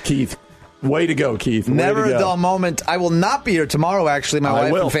had. Those, Keith. Way to go, Keith. Never a dull moment. I will not be here tomorrow, actually. My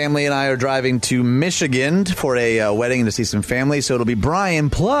wife and family and I are driving to Michigan for a wedding and to see some family. So it'll be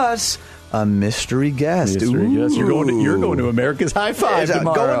Brian plus a mystery guest. You're going to America's High Five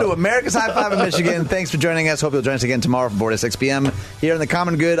tomorrow. Going to America's High Five in Michigan. Thanks for joining us. Hope you'll join us again tomorrow from 4 to 6 p.m. here in the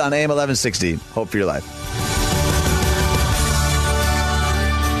Common Good on AM 1160. Hope for your life.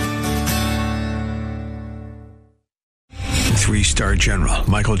 Three-star General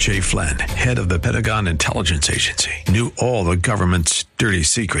Michael J. Flynn, head of the Pentagon Intelligence Agency, knew all the government's dirty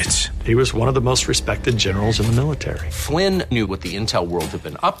secrets. He was one of the most respected generals in the military. Flynn knew what the intel world had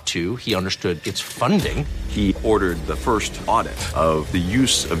been up to. He understood its funding. He ordered the first audit of the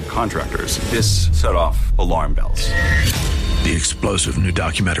use of contractors. This set off alarm bells. The explosive new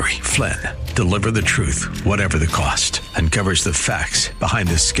documentary, Flynn, Deliver the Truth, Whatever the Cost, uncovers the facts behind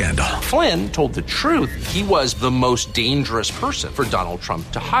this scandal. Flynn told the truth. He was the most dangerous person for Donald Trump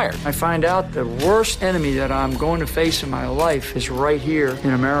to hire. I find out the worst enemy that I'm going to face in my life is right here in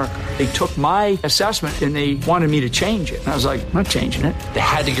America. They took my assessment and they wanted me to change it. And I was like, I'm not changing it. They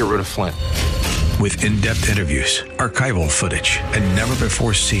had to get rid of Flynn. With in-depth interviews, archival footage, and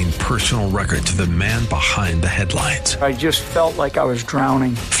never-before-seen personal records of the man behind the headlines. I just felt like I was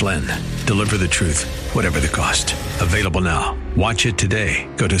drowning. Flynn, Deliver the Truth, Whatever the Cost. Available now. Watch it today.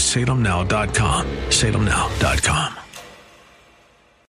 Go to salemnow.com. salemnow.com.